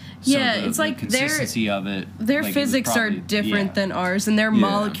Earth. So Yeah, the, it's the like consistency of it. Their like, it was physics probably- are different yeah. than ours, and their Yeah.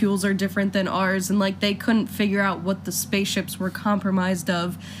 molecules are different than ours, and like they couldn't figure out what the spaceships were compromised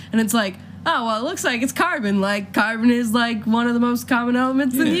of. And it's like, oh well, it looks like it's carbon. Like carbon is like one of the most common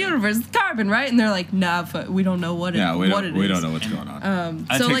elements in the Yeah. universe. It's carbon, right? And they're like, nah, we don't know what it is. we don't know what's going on.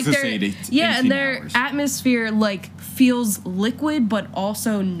 So It like takes us their 18 and their hours. atmosphere like feels liquid, but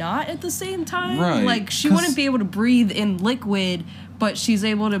also not at the same time. Right, Like she 'cause- wouldn't be able to breathe in liquid, but she's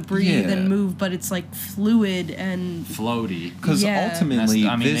able to breathe Yeah. and move. But it's like fluid and floaty. Because Yeah. ultimately,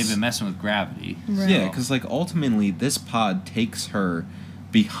 I mean, this, they've been messing with gravity. Right. yeah, because like ultimately, this pod takes her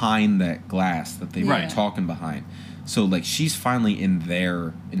behind that glass that they were Right. talking behind. So like she's finally in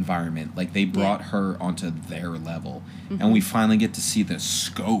their environment. Like they brought her onto their level, and we finally get to see the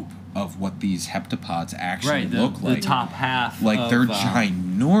scope of what these heptapods actually Right, the, look the like. top half. Like of, they're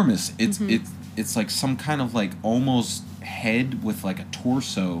ginormous. It's like some kind of like almost head with like a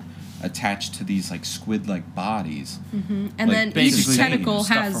torso attached to these like squid-like bodies. and Like, then each basically tentacle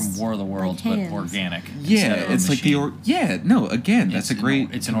stuff has from War of the Worlds, like but hands. organic. Yeah, instead of a it's like machine. that's a It's great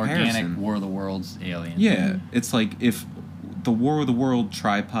It's an comparison. organic War of the Worlds alien. Yeah, it's like if the War of the World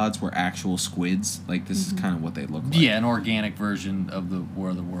tripods were actual squids, like this is kind of what they look like. Yeah, an organic version of the War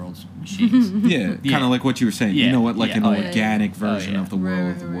of the Worlds machines. Yeah, Yeah. kind of like what you were saying. Yeah, You know what? Like yeah. an Oh, yeah. organic Oh, version yeah. of the Right, War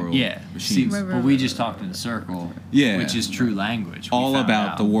right, of the right. World Yeah, see, machines. Right, but we just talked in a circle. Yeah. which is true language. We All found about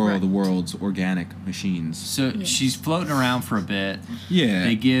out. the War Right. of the World's organic machines. So she's floating around for a bit. Yeah.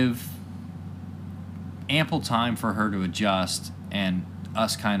 They give ample time for her to adjust and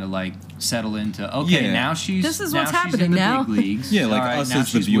us kind of like settle into okay, Yeah. now she's This is now what's she's happening in the now. big leagues. Yeah, like All right, us now as the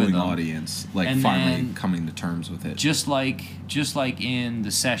she's with viewing them. audience, like And finally then- coming to terms with it. Just like in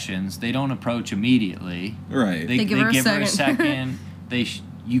the sessions, they don't approach immediately. Right. They give her a second. second.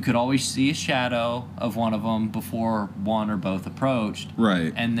 You could always see a shadow of one of them before one or both approached.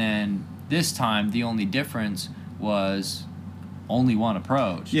 Right. And then this time, the only difference was only one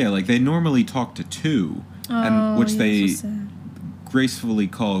approach. Yeah, like they normally talk to two, and which they gracefully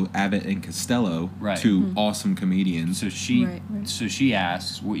call Abbott and Costello, Right. two awesome comedians. So she, Right, right. so she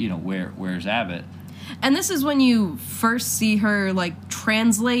asks, where's Abbott? And this is when you first see her like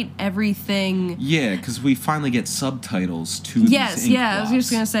translate everything. Yeah, because we finally get subtitles to Yes, these ink yeah, I was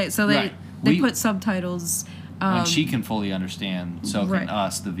just gonna blots. say. So Right. they We- put subtitles. When she can fully understand, so right. can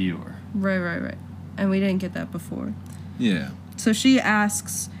us, the viewer. Right. And we didn't get that before. Yeah, So she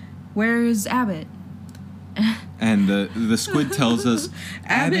asks, "Where's Abbott?" and the squid tells us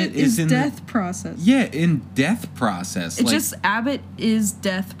Abbott is in death process. in death process. It's like, just Abbott is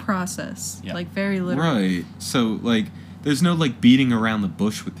death process. Yeah. Like very literal. right. So like There's no like beating around the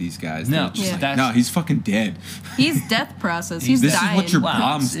bush with these guys. No, They're just Yeah. like, that's- no, he's fucking dead. He's death process. He's This is dying. what your Well,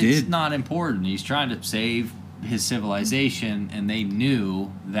 bombs it's did. not important. He's trying to save his civilization, and they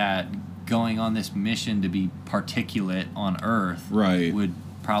knew that going on this mission to be particulate on Earth Right. would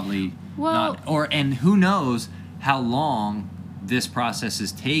probably Well- and who knows how long this process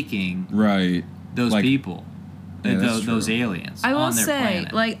is taking Right. those Like- people, Yeah, that's those true. aliens I will on their say,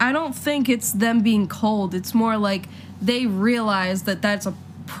 planet. like, I don't think it's them being cold. It's more like they realize that that's a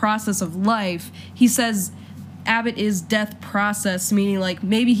process of life. He says Abbott is death process, meaning like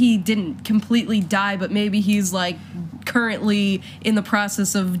maybe he didn't completely die, but maybe he's like currently in the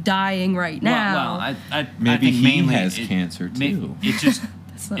process of dying right now. Well, I Maybe think he mainly has cancer, too. It just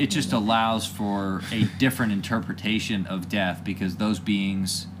not it just allows for a different interpretation of death because those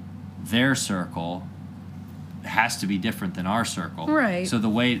beings, their circle, has to be different than our circle. Right. So the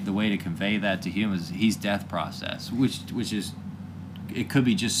way to convey that to humans, he's death process, which is, it could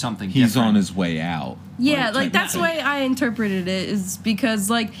be just something. He's different. on his way out. Yeah, type like of that's the thing. way I interpreted it, is because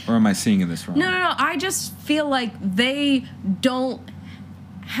like Or am I seeing this wrong? no, I just feel like they don't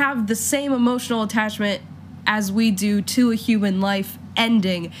have the same emotional attachment as we do to a human life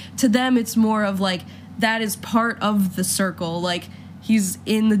ending. To them, it's more of like that is part of the circle. Like he's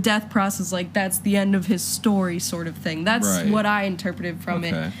in the death process, like that's the end of his story, sort of thing. That's Right. what I interpreted from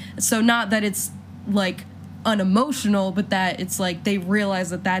Okay. it. So not that it's like unemotional, but that it's like they realize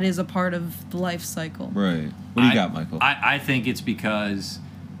that that is a part of the life cycle. Right. What do you got, Michael? I think it's because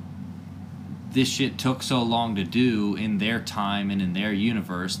this shit took so long to do in their time and in their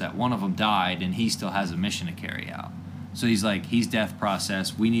universe that one of them died and he still has a mission to carry out. So he's like, he's death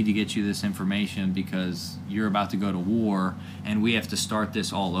process. We need to get you this information because you're about to go to war and we have to start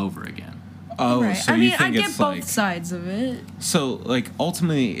this all over again. Oh, Right. so I you mean, I think get it's both like sides of it. so like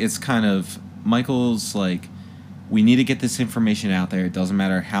ultimately it's kind of Michael's like we need to get this information out there. It doesn't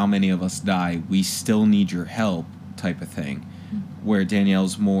matter how many of us die. We still need your help type of thing. Where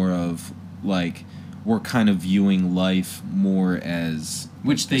Danielle's more of like we're kind of viewing life more as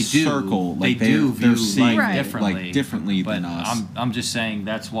Which they the do. circle. Like they do they're view seeing life Right. differently. like differently but than us. I'm just saying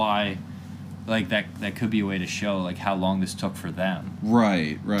that's why, like that could be a way to show like how long this took for them.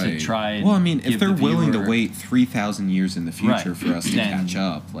 Right. try and well, I mean, if give they're the willing to viewer- wait 3,000 years in the future Right. for us to Then catch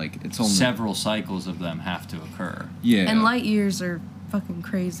up, like it's only Several cycles of them have to occur. yeah, And light years are fucking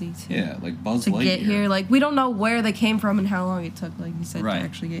crazy too. yeah, like Buzz To Lightyear. get here, like we don't know where they came from and how long it took, like you said, Right. to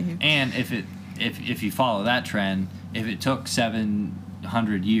actually get here. And if you follow that trend, if it took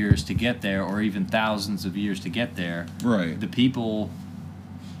 700 years to get there, or even thousands of years to get there, Right. the people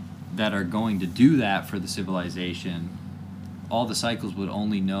that are going to do that for the civilization, all the cycles would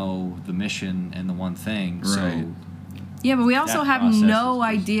only know the mission and the one thing. Right. So Yeah, but we also That have process no is-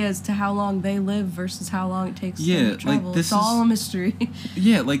 idea as to how long they live versus how long it takes Yeah, them to like, travel. this It's all is- a mystery.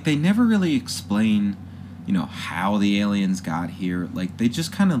 Yeah, like they never really explain, you know, how the aliens got here. Like they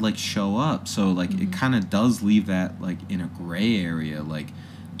just kind of like show up. So like it kind of does leave that like in a gray area. Like,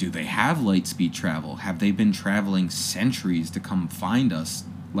 do they have light speed travel? Have they been traveling centuries to come find us?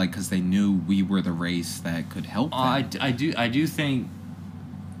 Like, because they knew we were the race that could help them. I do think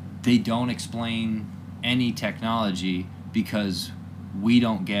they don't explain any technology because we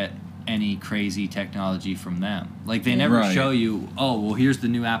don't get any crazy technology from them. Like they never Right. show you, oh well, here's the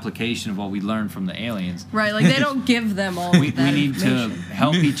new application of what we learned from the aliens. Right, like they don't give them all We of that need to information.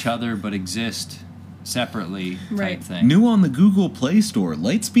 help each other but exist separately type Right. thing. New on the Google Play Store,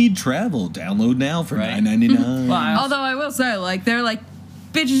 Lightspeed Travel. Download now for Right. $9.99. Well, I also- Although I will say, like, they're like,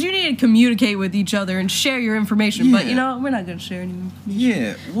 bitches, you need to communicate with each other and share your information. But, Yeah. you know, we're not going to share any information.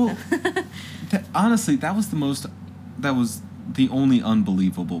 Yeah, well, honestly, that was the only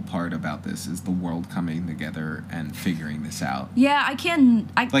unbelievable part about this is the world coming together and figuring this out. Yeah, I can't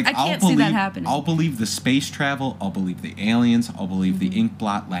I'll see that happening. I'll believe the space travel. I'll believe the aliens. I'll believe the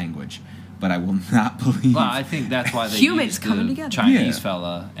inkblot language, but I will not believe. Well, I think that's why they Humans used coming the together. Chinese Yeah.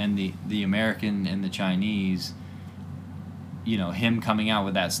 fella and the American and the Chinese. You know, him coming out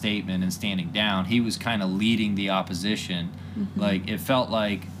with that statement and standing down, he was kind of leading the opposition. Like it felt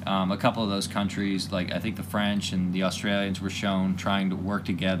like a couple of those countries, like I think the French and the Australians, were shown trying to work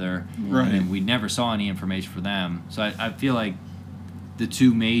together, Right. and we never saw any information for them. So I feel like the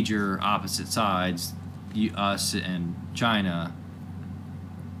two major opposite sides, us and China,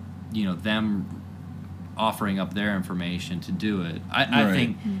 you know, them offering up their information to do it. I Right.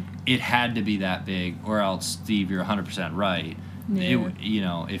 think it had to be that big, or else, Steve, you're 100% right.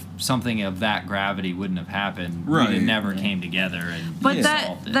 if something of that gravity wouldn't have happened, Right. we'd have never came together and But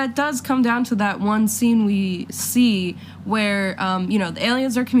solved it. that does come down to that one scene we see where the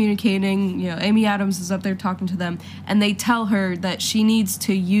aliens are communicating. Amy Adams is up there talking to them, and they tell her that she needs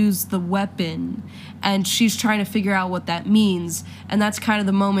to use the weapon, and she's trying to figure out what that means. And that's kind of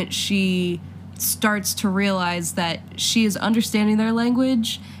the moment she starts to realize that she is understanding their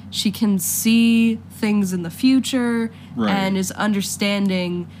language. She can see things in the future, Right. and is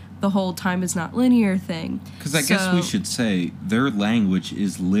understanding the whole time is not linear thing. Because I guess we should say their language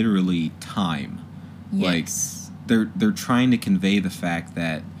is literally time. Yes. Like they're trying to convey the fact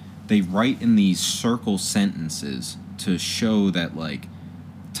that they write in these circle sentences to show that like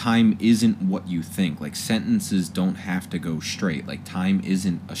time isn't what you think. Like sentences don't have to go straight. Like time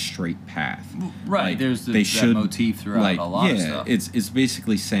isn't a straight path. Right, Like, there's they that motif throughout a lot of stuff. It's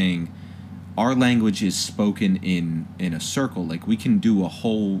basically saying our language is spoken in a circle. Like we can do a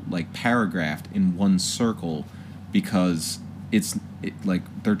whole like paragraph in one circle because like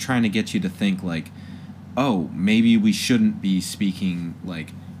they're trying to get you to think like, oh, maybe we shouldn't be speaking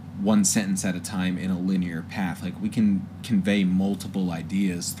like one sentence at a time in a linear path. Like we can convey multiple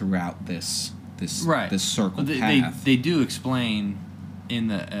ideas throughout this Right. this circle Well, path. They do explain in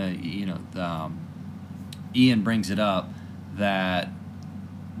the Ian brings it up that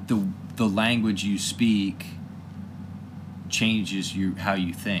the language you speak changes how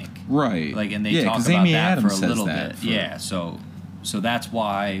you think. Right. Like, and they Yeah, talk 'cause about Amy that Adams for a says little that bit. for- Yeah, so that's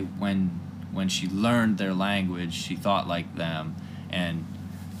why when she learned their language, she thought like them, and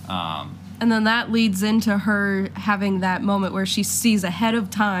And then that leads into her having that moment where she sees ahead of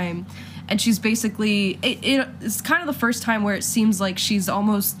time, and she's basically it's kind of the first time where it seems like she's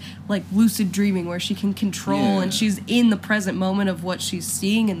almost like lucid dreaming, where she can control and Yeah. she's in the present moment of what she's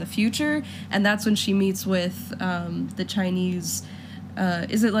seeing in the future. And that's when she meets with the Chinese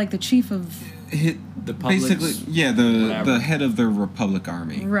is it like the chief of the public's basically, yeah, the whatever. head of the Republic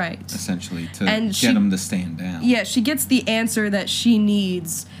Army, Right. essentially, to And get him to stand down. Yeah, she gets the answer that she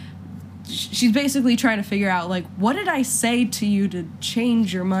needs. She's basically trying to figure out, like, what did I say to you to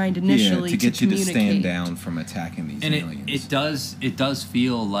change your mind initially to get you to stand communicate? down from attacking these and aliens. it does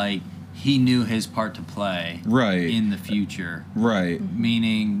feel like he knew his part to play Right. in the future. Right.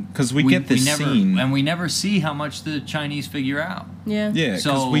 Meaning, 'Cause we get this never, scene- and we never see how much the Chinese figure out. Yeah. Yeah, because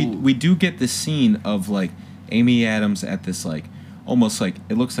So- we do get this scene of like Amy Adams at this like almost like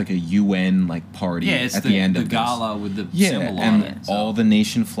it looks like a UN like party Yeah, it's at the the end of this. gala with the Yeah, symbol and on it. So. all the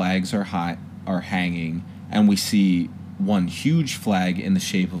nation flags are hanging, and we see one huge flag in the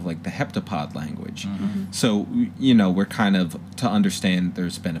shape of like the heptapod language. Mm-hmm. So we're kind of to understand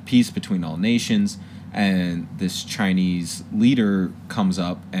there's been a peace between all nations, and this Chinese leader comes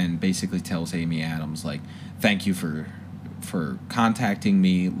up and basically tells Amy Adams like, "Thank you for contacting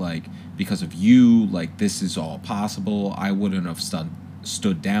me. Like because of you, like this is all possible. I wouldn't have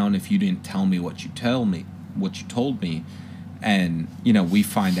stood down if you didn't tell me what you told me." And we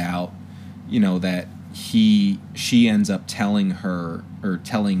find out that she ends up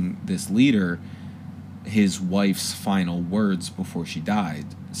telling this leader his wife's final words before she died.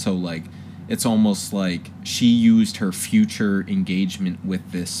 So like it's almost like she used her future engagement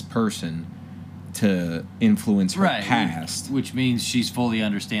with this person to influence her right, past. which means she's fully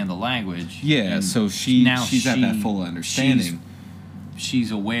understand the language. Yeah, And so she's at that she- full understanding.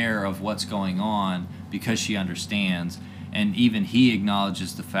 She's aware of what's going on because she understands, and even he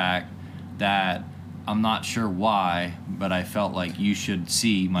acknowledges the fact that I'm not sure why, but I felt like you should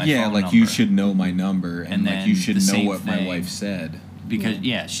see my phone like number. you should know my number, and like then you should the know same what my thing. wife said. Because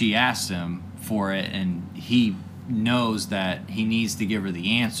she asked him for it, and he knows that he needs to give her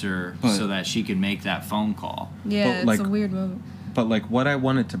the answer But- so that she can make that phone call. Yeah, But, it's like- a weird moment. But like what I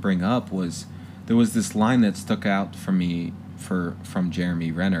wanted to bring up was there was this line that stuck out for me from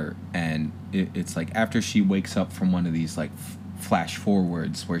Jeremy Renner, and it's like after she wakes up from one of these like flash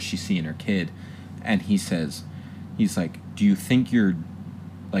forwards where she's seeing her kid, and he's like, "Do you think you're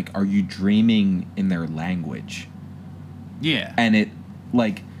like are you dreaming in their language?" Yeah. And it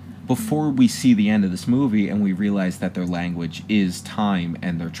like before we see the end of this movie and we realize that their language is time,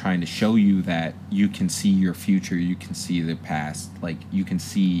 and they're trying to show you that you can see your future, you can see the past, like you can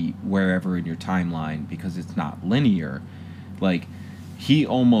see wherever in your timeline because it's not linear. Like he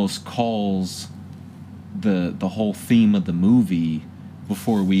almost calls the whole theme of the movie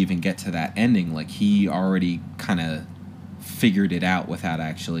before we even get to that ending. Like he already kind of figured it out without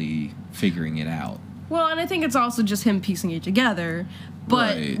actually figuring it out. Well, and I think it's also just him piecing it together.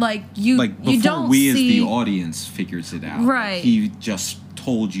 but Right. like you Before you don't we see as the audience figures it out. Like, Right. he just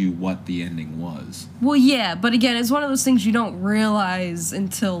told you what the ending was. Well, yeah, but again, it's one of those things you don't realize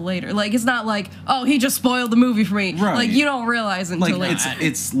until later. Like, it's not like, oh, he just spoiled the movie for me. Right. Like, you don't realize until Like later.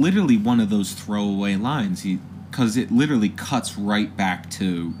 it's literally one of those throwaway lines. Because it literally cuts right back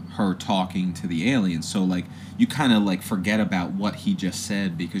to her talking to the aliens. So like you kind of like forget about what he just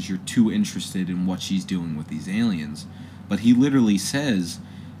said because you're too interested in what she's doing with these aliens. But he literally says,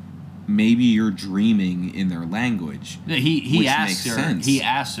 maybe you're dreaming in their language. He which asked makes her. sense. He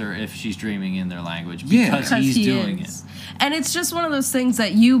asked her if she's dreaming in their language Yeah. because Because he's he doing is. And it's just one of those things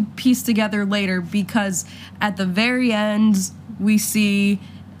that you piece together later because at the very end, we see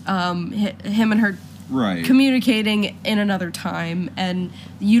him and her Right. communicating in another time, and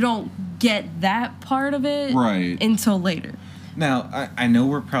you don't get that part of it Right. until later. Now, I know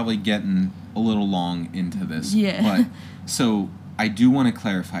we're probably getting a little long into this. Yeah. But, so, I do want to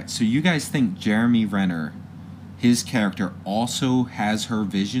clarify. So, you guys think Jeremy Renner, his character, also has her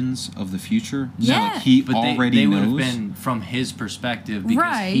visions of the future? So, Yeah. like, he But already they would knows? have been from his perspective because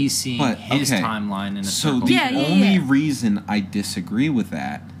Right. he's seeing But, his okay. timeline in a So, circle. the Yeah, yeah, only yeah. reason I disagree with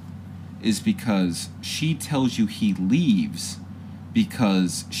that is because she tells you he leaves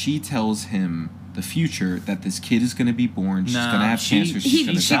because she tells him the future that this kid is going to be born, she's No, going to have she- cancer, she's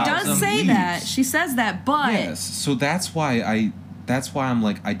going to She die. does and say leaves. that. She says that, but Yes, so that's why I'm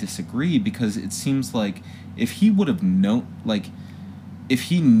like I disagree because it seems like if he would have known, like if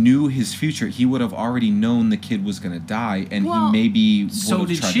he knew his future, he would have already known the kid was gonna die, and Well, he maybe so would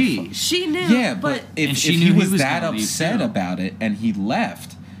have did tried she. To she knew. yeah, but if And she he knew he was was that gonna leave, upset too. about it and he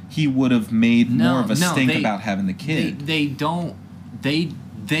left, he would have made more of a stink about having the kid. They don't.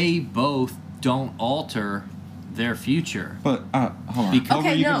 They both don't alter their future. But hold on. Because- What were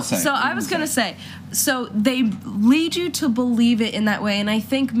Okay, you no. gonna say? So What were I you was gonna say, so they lead you to believe it in that way, and I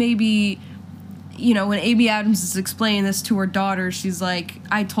think maybe, you know, when Amy Adams is explaining this to her daughter, she's like,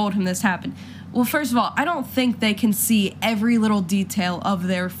 "I told him this happened." Well, first of all, I don't think they can see every little detail of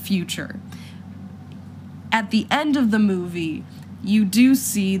their future. At the end of the movie, you do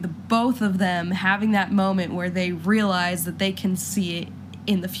see the both of them having that moment where they realize that they can see it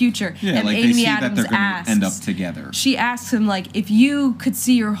in the future. Yeah, and like Amy they see Adams that they're going asks, to end up together. she asks him, like, if you could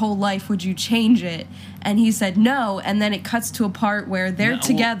see your whole life, would you change it? And he said no, and then it cuts to a part where they're No, well-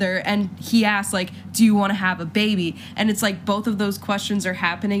 together, and he asks, like, do you want to have a baby? And it's like both of those questions are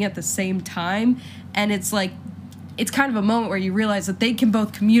happening at the same time, and it's like, it's kind of a moment where you realize that they can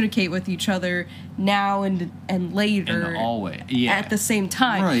both communicate with each other now and later And always, yeah. at the same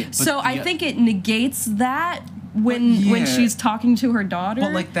time. Right, but So I the- think it negates that when yeah. she's talking to her daughter.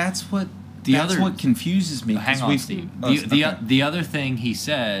 But like that's what confuses me. 'cause Hang on, we've- Steve. oh, The okay. the other thing he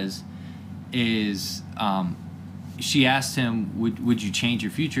says is, she asked him, "Would you change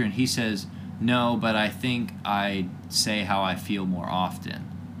your future?" And he says, "No, but I think I'd say how I feel more often."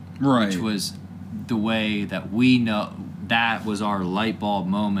 right. Which was the way that we know that was our light bulb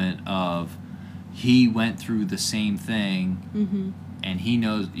moment of he went through the same thing. Mm-hmm. And he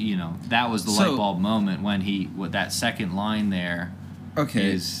knows, you know, that was the So- light bulb moment when what that second line there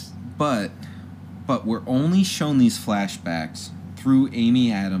Okay, is. but we're only shown these flashbacks through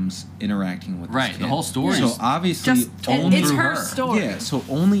Amy Adams interacting with Right, this the kid. whole story So is obviously, just only it's through her her. story. yeah. So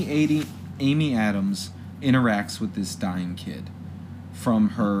only Amy Adams interacts with this dying kid from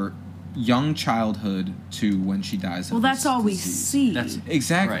her young childhood to when she dies. Well, of that's this all we disease. see. That's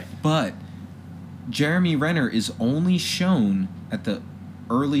Exactly. Right. But Jeremy Renner is only shown at the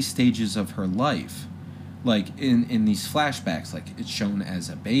early stages of her life. Like in these flashbacks, like it's shown as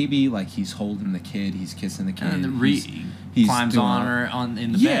a baby, like he's holding the kid, he's kissing the kid, and he's climbs doing on all- her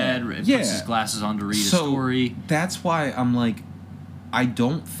in the Yeah, bed, puts yeah. his glasses on to read So a story. that's why I'm like, I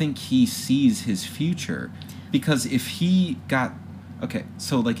don't think he sees his future, because if he got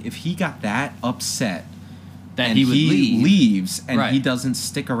if he got that upset That and he would leave. leaves and Right. he doesn't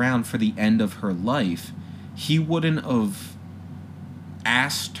stick around for the end of her life, he wouldn't have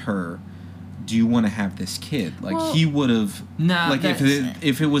asked her, do you want to have this kid? Like Well, he would have Nah,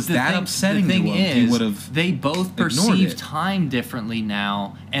 if it was that upsetting the thing to him, he is, would have they both ignored perceive it. time differently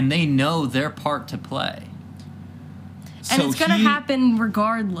now, and they know their part to play. and it's gonna happen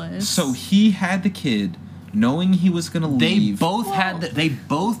regardless. So he had the kid knowing he was going to They leave. both they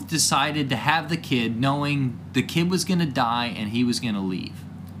both decided to have the kid, knowing the kid was going to die and he was going to leave,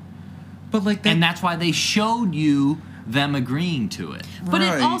 but like that, and that's why they showed you them agreeing to it. but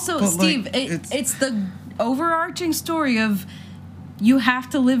right, it also, but, Steve, like, it's the overarching story of you have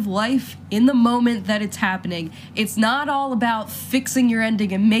to live life in the moment that it's happening. It's not all about fixing your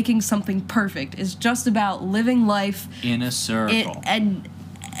ending and making something perfect. It's just about living life In a circle. and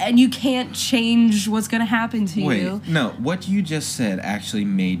you can't change what's going to happen to you. Wait, no. What you just said actually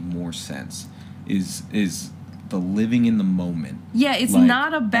made more sense. Is the living in the moment. Yeah, it's Like,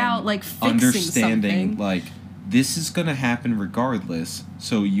 not about and like fixing understanding something. like this is gonna happen regardless.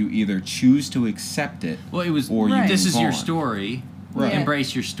 So you either choose to accept it. Well, it was. Or you Right. This move is your on. story. Right. Yeah.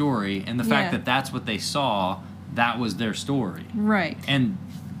 Embrace your story, and the fact Yeah. that that's what they saw, that was their story, Right. and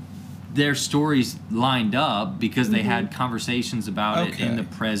their stories lined up because they Mm-hmm. had conversations about it in Okay. the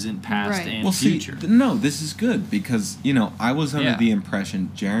present, past, Right. and Well, see, future. no, this is good because I was under Yeah. the impression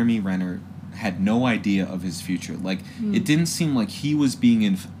Jeremy Renner had no idea of his future. Like Mm. it didn't seem like he was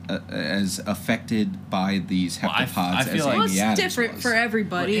being as affected by these Well, I heptapods feel as like- Well, Amy it's Adams different was. for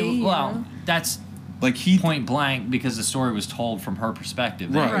everybody. you well, know? that's Like he point blank because the story was told from her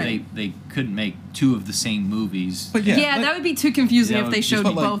perspective. Right. They couldn't make two of the same movies. But Yeah, yeah, but- that would be too confusing That if would they just- showed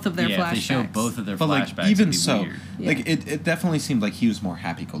but, like, both of their yeah, flashbacks. if they showed both of their But flashbacks, like even it'd be so, weird. like it definitely seemed like he was more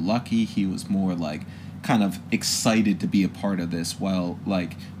happy-go-lucky. He was more like kind of excited to be a part of this. While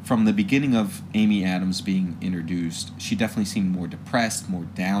like from the beginning of Amy Adams being introduced, she definitely seemed more depressed, more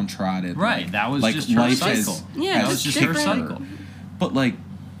downtrodden. Right, like- that was like just her life cycle. Yeah, that just was just her different. cycle. But like,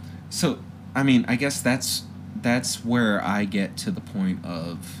 so I mean, I guess that's where I get to the point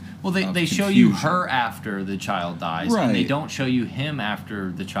of. Well, of they show you confusion. her after the child dies, and they Right. don't show you him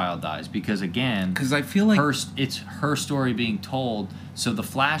after the child dies because again, Because I feel like it's her story being told. So the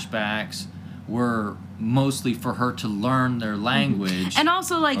flashbacks were mostly for her to learn their language. And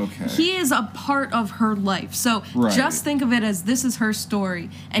also, like, Okay. he is a part of her life. So Right. just think of it as this is her story.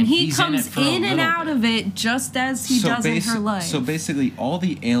 And And he he's in comes it for a in and little out bit. of it just as he does in her life. So basically, all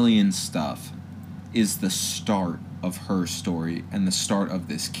the alien stuff is the start of her story and the start of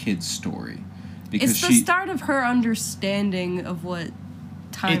this kid's story. Because it's the start of her understanding of what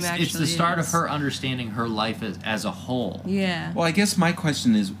time actually it's the start is. of her understanding her life as a whole. Yeah. Well, I guess my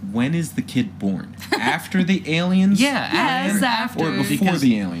question is, when is the kid born? After the aliens? Yeah, Yes, and- after. Or before Because-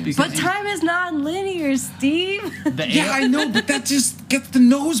 the aliens? because But time is non-linear, Steve. the Yeah, al- I know, but that just gets the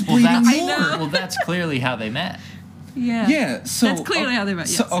nose well, bleeding that's, more. well, that's clearly how they met. yeah. Yeah, so That's clearly how they met,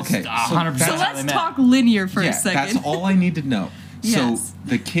 So, yes. okay, It's so 100% that's- So how they let's met. talk linear for yeah, a second. that's all I need to know. Yes. So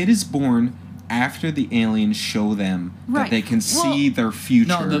the kid is born after the aliens show them Right. that they can Well, see their future.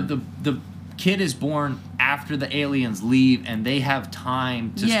 No, the kid is born after the aliens leave, and they have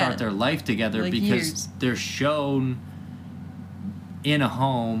time to Yeah. start their life together Like because years. they're shown in a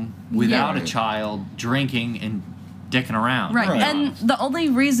home without Yeah. a child drinking and dicking around. Right. Right. And the only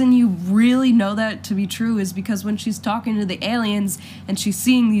reason you really know that to be true is because when she's talking to the aliens and she's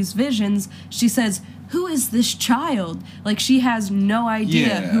seeing these visions, she says, "Who is this child?" Like she has no idea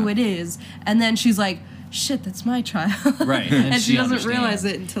Yeah. who it is. And then she's like, "Shit, that's my child." Right. and she doesn't understands. realize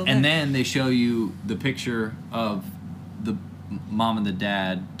it until And then they show you the picture of the mom and the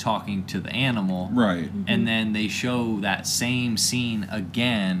dad talking to the animal. Right. And then they show that same scene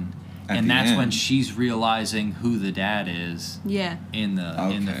again. At And the that's when end. she's realizing who the dad is Yeah. in the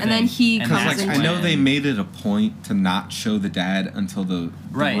Okay. thing. And then he And comes Because that's like I know when- they made it a point to not show the dad until the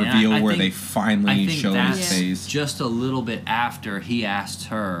Right, and reveal I where think- they finally I think show his that's face. just a little bit after he asked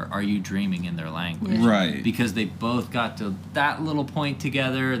her, "Are you dreaming in their language?" Yeah. Right. Because they both got to that little point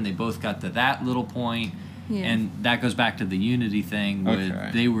together, and they both got to that little point, Yeah. and that goes back to the unity thing with Okay.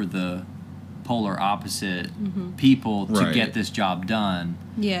 they were the polar opposite people to Right. get this job done,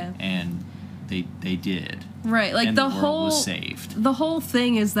 Yeah. and they did. Right. Like and the the world whole was saved. the whole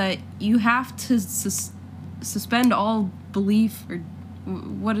thing is that you have to suspend all belief or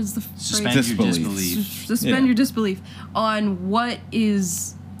what is the Suspend phrase? your Disbelief. disbelief. Suspend Yeah. your disbelief on what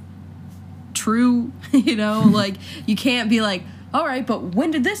is true. You know, like you can't be like, all right, but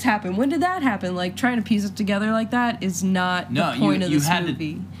when did this happen? When did that happen? Like trying to piece it together like that is not No, the point of you this had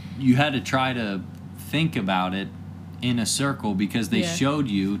movie. to you had to try to think about it in a circle because they Yeah. showed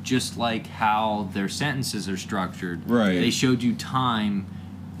you just like how their sentences are structured. Right. They showed you time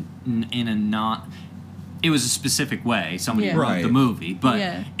in a not. It was a specific way. Somebody Yeah. wrote Right. the movie, but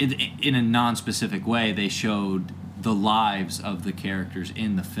Yeah. in a non-specific way, they showed the lives of the characters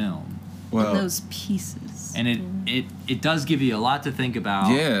in the film, Well, Those pieces. and it does give you a lot to think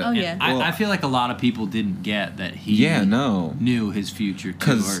about. Yeah. Oh, And yeah. I, Well- I feel like a lot of people didn't get that he yeah, no. knew his future too,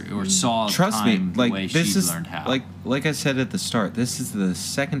 'Cause or saw Trust me, time like the way this she's is learned how. like I said at the start, this is the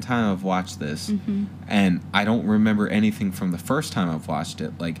second time I've watched this, Mm-hmm. and I don't remember anything from the first time I've watched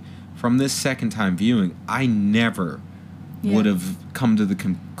it. Like from this second time viewing, I never Yeah. would have come to the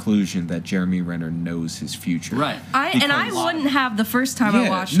conclusion that Jeremy Renner knows his future. Right. I Because- wouldn't have the first time I Yeah,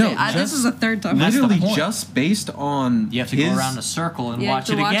 watched no, it. This just- is the third time. That's the Literally point. just based on You have to his, go around a circle and You have watch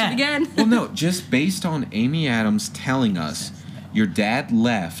to it watch again. it again. Well, no, just based on Amy Adams telling us, your dad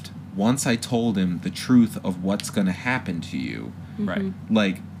left once I told him the truth of what's going to happen to you. Right.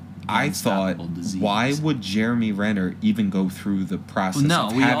 Like, I thought, Unstoppable disease. why would Jeremy Renner even go through the process No,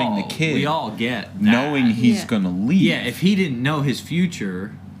 of we having all the kid, we all get that. knowing he's Yeah. going to leave? Yeah, if he didn't know his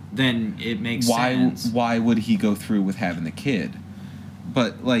future, then it makes sense. Why would he go through with having the kid?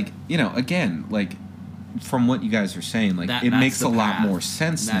 But like, again, like from what you guys are saying, like it That's makes the a lot path. more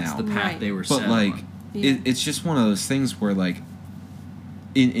sense That's now. the path Right. they were But set like on. Yeah. it's just one of those things where like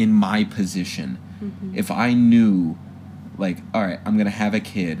in my position, if I knew like, all right, I'm gonna have a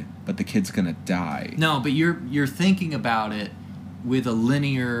kid, but the kid's gonna die. No, but you're thinking about it with a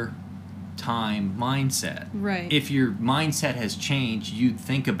linear time mindset. Right. If your mindset has changed, you'd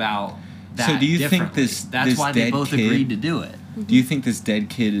think about that. So do you think differently. this why they dead both kid- agreed to do it. Do you think this dead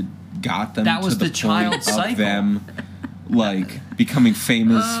kid got them That to was the the child point cycle. of them like becoming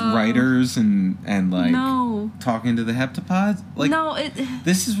famous writers and like No. talking to the heptapods? Like No, it.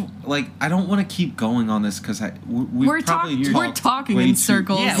 this is like I don't want to keep going on this because We're talking in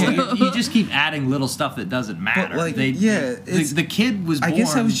circles. Yeah, So- well, you just keep adding little stuff that doesn't matter. like, They, yeah, the, it's- the kid was born I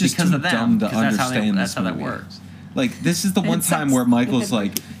guess I was just because too of them. dumb to 'cause that's understand that's this how that movie. works. Like this is the one It time sucks. where Michael's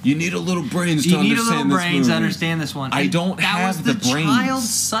like, "You need a little brains to You need a understand little this brains to movie." understand this one. I And don't that have was the the brains. child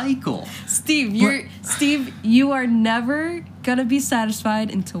cycle. Steve, you are never gonna be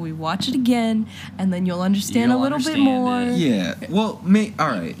satisfied until we watch it again, and then you'll understand a You'll little bit understand more. it. Yeah. Well, all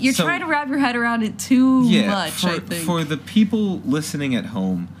right. You're so, trying to wrap your head around it too much, for, I think. for the people listening at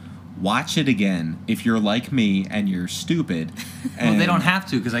home, watch it again if you're like me and you're stupid. Well, they and- don't have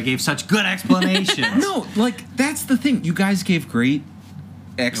to because I gave such good explanations. No, like that's the thing. You guys gave great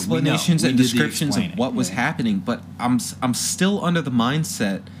explanations We and did the descriptions of explaining. what was happening, but I'm still under the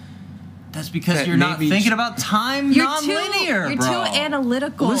mindset. That's because That you're not maybe- thinking about time you're non-linear, you're bro. too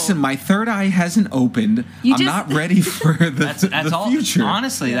analytical. Listen, my third eye hasn't opened. You I'm just- not ready for the, That's the all. future.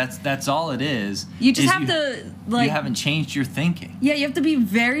 Honestly, that's all it is. You just is have to like. you haven't changed your thinking. Yeah, you have to be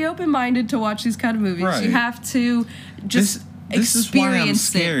very open-minded to watch these kind of movies. Right. You have to just this is why I'm experience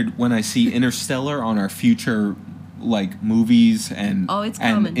scared it. when I see Interstellar on our future like movies and Oh, it's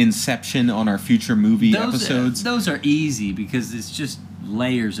and coming. Inception on our future movie episodes. Those are easy because it's just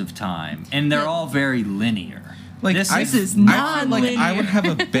layers of time, and they're Yeah. all very linear. Like this I, This is I feel like non-linear. I would have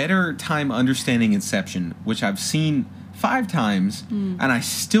a better time understanding Inception, which I've seen 5 times Hmm. and I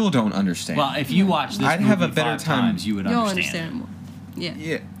still don't understand. Well, if you watch this I'd movie have a better 5 time- times, you would You'll understand. understand it more. Yeah.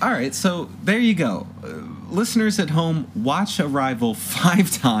 yeah. All right. So there you go. Listeners at home, watch Arrival 5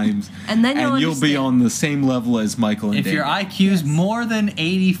 times, And then you'll be understand. on the same level as Michael and If your David. IQ's more than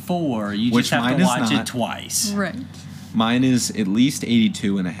 84, you Which just have mine to is watch not. it twice. Right. Mine is at least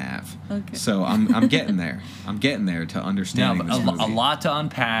 82 and a half. Okay. So I'm getting there. I'm getting there to No, understanding but this movie. a lot to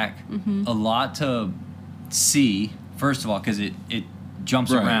unpack, a lot to see. First of all, because it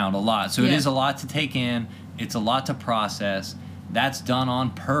jumps Right. around a lot, so it Yeah. is a lot to take in. It's a lot to process. That's done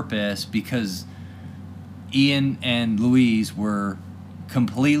on purpose because Ian and Louise were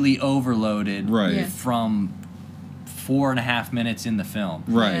completely overloaded Right. Yeah. from 4.5 minutes in the film.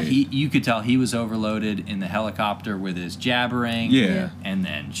 Right. You could tell he was overloaded in the helicopter with his jabbering. Yeah. And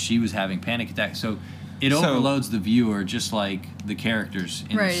then she was having panic attacks. So it So- overloads the viewer just like the characters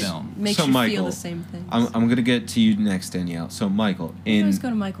in Right. the film. Makes So, you Michael, feel the same thing. I'm gonna get to you next, Danielle. So Michael, Let's go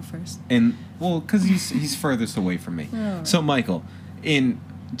to Michael first. because he's furthest away from me. Alright. So Michael,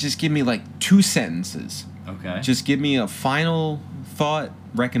 just give me like 2 sentences. Okay. Just give me a final thought,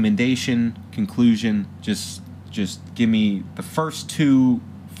 recommendation, conclusion. Just give me the first 2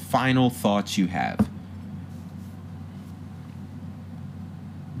 final thoughts you have.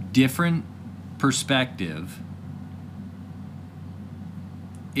 Different perspective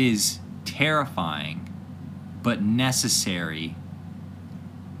is terrifying but necessary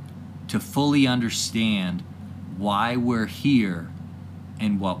to fully understand why we're here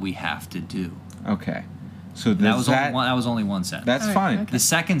and what we have to do. Okay. So That was, that, only one, that was only one sentence. that's Alright, fine. okay. The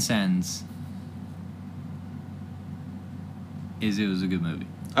second sentence is it was a good movie.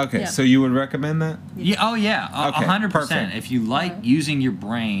 Okay, Yeah. so you would recommend that? Yeah. Oh yeah. Okay, 100%. perfect. If you like Alright. using your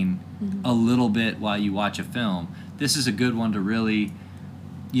brain a little bit while you watch a film, this is a good one to really,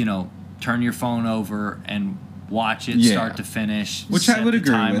 turn your phone over and watch it Yeah. start to finish. Which I set would the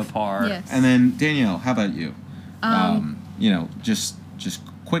agree time with. apart. Yes. And then Danielle, how about you? Just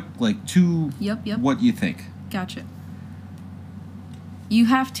quick, like 2. Yep. What you think? Gotcha. You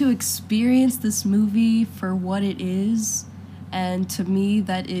have to experience this movie for what it is And to me,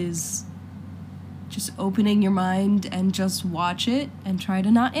 that is just opening your mind and just watch it and try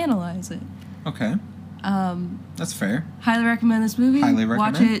to not analyze it. Okay. That's fair. Highly recommend this movie. Highly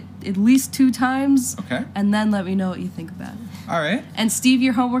Watch recommend. it at least 2 times. Okay. And then let me know what you think about it. All right. And Steve,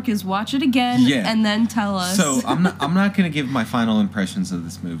 your homework is watch it again and then tell us. So I'm not gonna give my final impressions of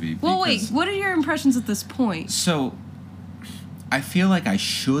this movie. Well, wait. because- What are your impressions at this point? So I feel like I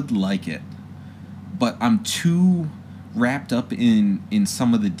should like it, but I'm too wrapped up in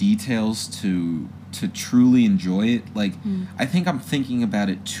some of the details to truly enjoy it. Like I think I'm thinking about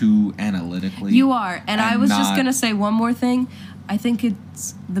it too analytically. You are. And I was just not- going to say one more thing. I think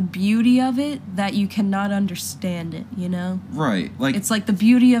it's the beauty of it that you cannot understand it, you know? Right. Like It's like the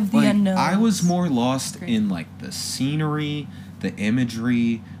beauty of the like, unknown. I was more lost Great. in like the scenery, the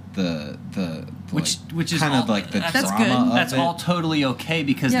imagery, the Which is kind all- of like the that's drama good. of That's it. all totally okay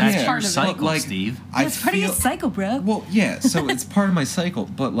because Yeah, that's that's your part of it. cycle, Like, Steve. I That's part of your feel- cycle, bro. Well, yeah, so it's part of my cycle,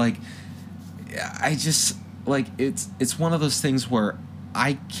 but like I just like it's one of those things where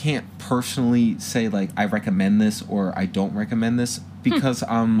I can't personally say like I recommend this or I don't recommend this because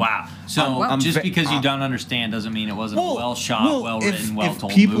Wow. So I'm just ve- because you I'm- don't understand doesn't mean it wasn't a well shot, well written, well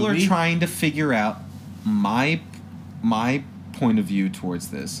told if people movie. are trying to figure out my point of view towards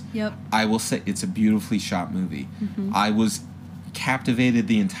this, Yep. I will say it's a beautifully shot movie. I was captivated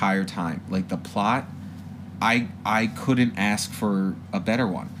the entire time. Like the plot, I couldn't ask for a better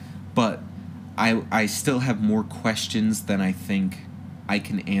one. But I still have more questions than I think I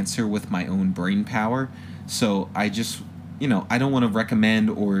can answer with my own brain power. So I just, I don't want to recommend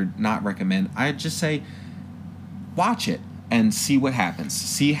or not recommend. I just say watch it and see what happens.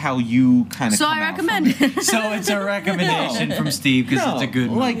 See how you kind of So I recommend it. So it's a recommendation from Steve because it's a good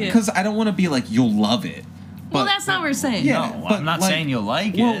movie. Like, because I don't want to be like, you'll love it. Well, But- that's not what we're saying. Yeah, No, but I'm not like- saying you'll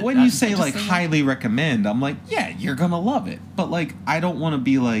like Well, it. when you That's- say I'm like just saying- highly recommend, I'm like, yeah, you're gonna love it. But like, I don't want to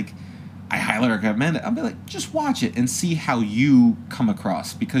be like, I highly recommend it. I'll be like, just watch it and see how you come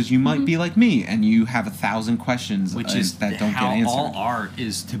across because you might be like me and you have 1,000 questions which is that don't how get answered. all art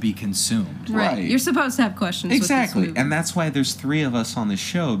is to be consumed. Right. Right. You're supposed to have questions. Exactly, With this movie. and that's why there's 3 of us on this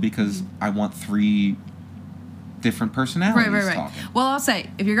show because I want 3 different personalities Right. talking. Well, I'll say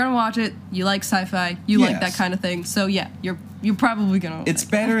if you're gonna watch it, you like sci-fi, you like that Yes. kind of thing. So yeah, you're probably gonna. It's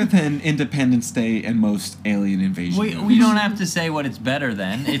like better than Independence Day and most alien invasion We movies. don't have to say what it's better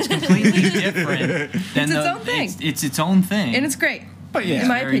than. It's completely different than It's its own thing. It's its own thing. and it's great. But yeah, in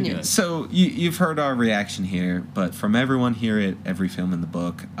my very opinion. good. So you've heard our reaction here, but from everyone here at Every Film in the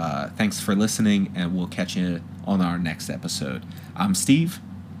Book, thanks for listening, and we'll catch you on our next episode. I'm Steve.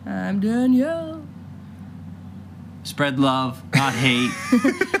 I'm Danielle. Spread love, not hate.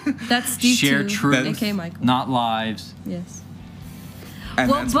 That's Steve Share too, truth, aka Michael. not lives. Yes. And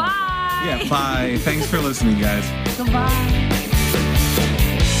Well, that's bye. Yeah, bye. Thanks for listening, guys. Goodbye.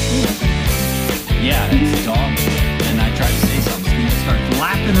 Yeah, it's dog. And I tried to say something. Steve starts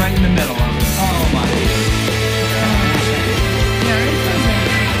laughing right in the middle. I was like, oh my. Yeah, already says that.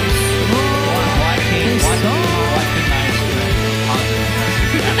 Why couldn't I express positive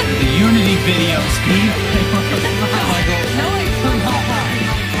message after the Unity video, Steve? Michael.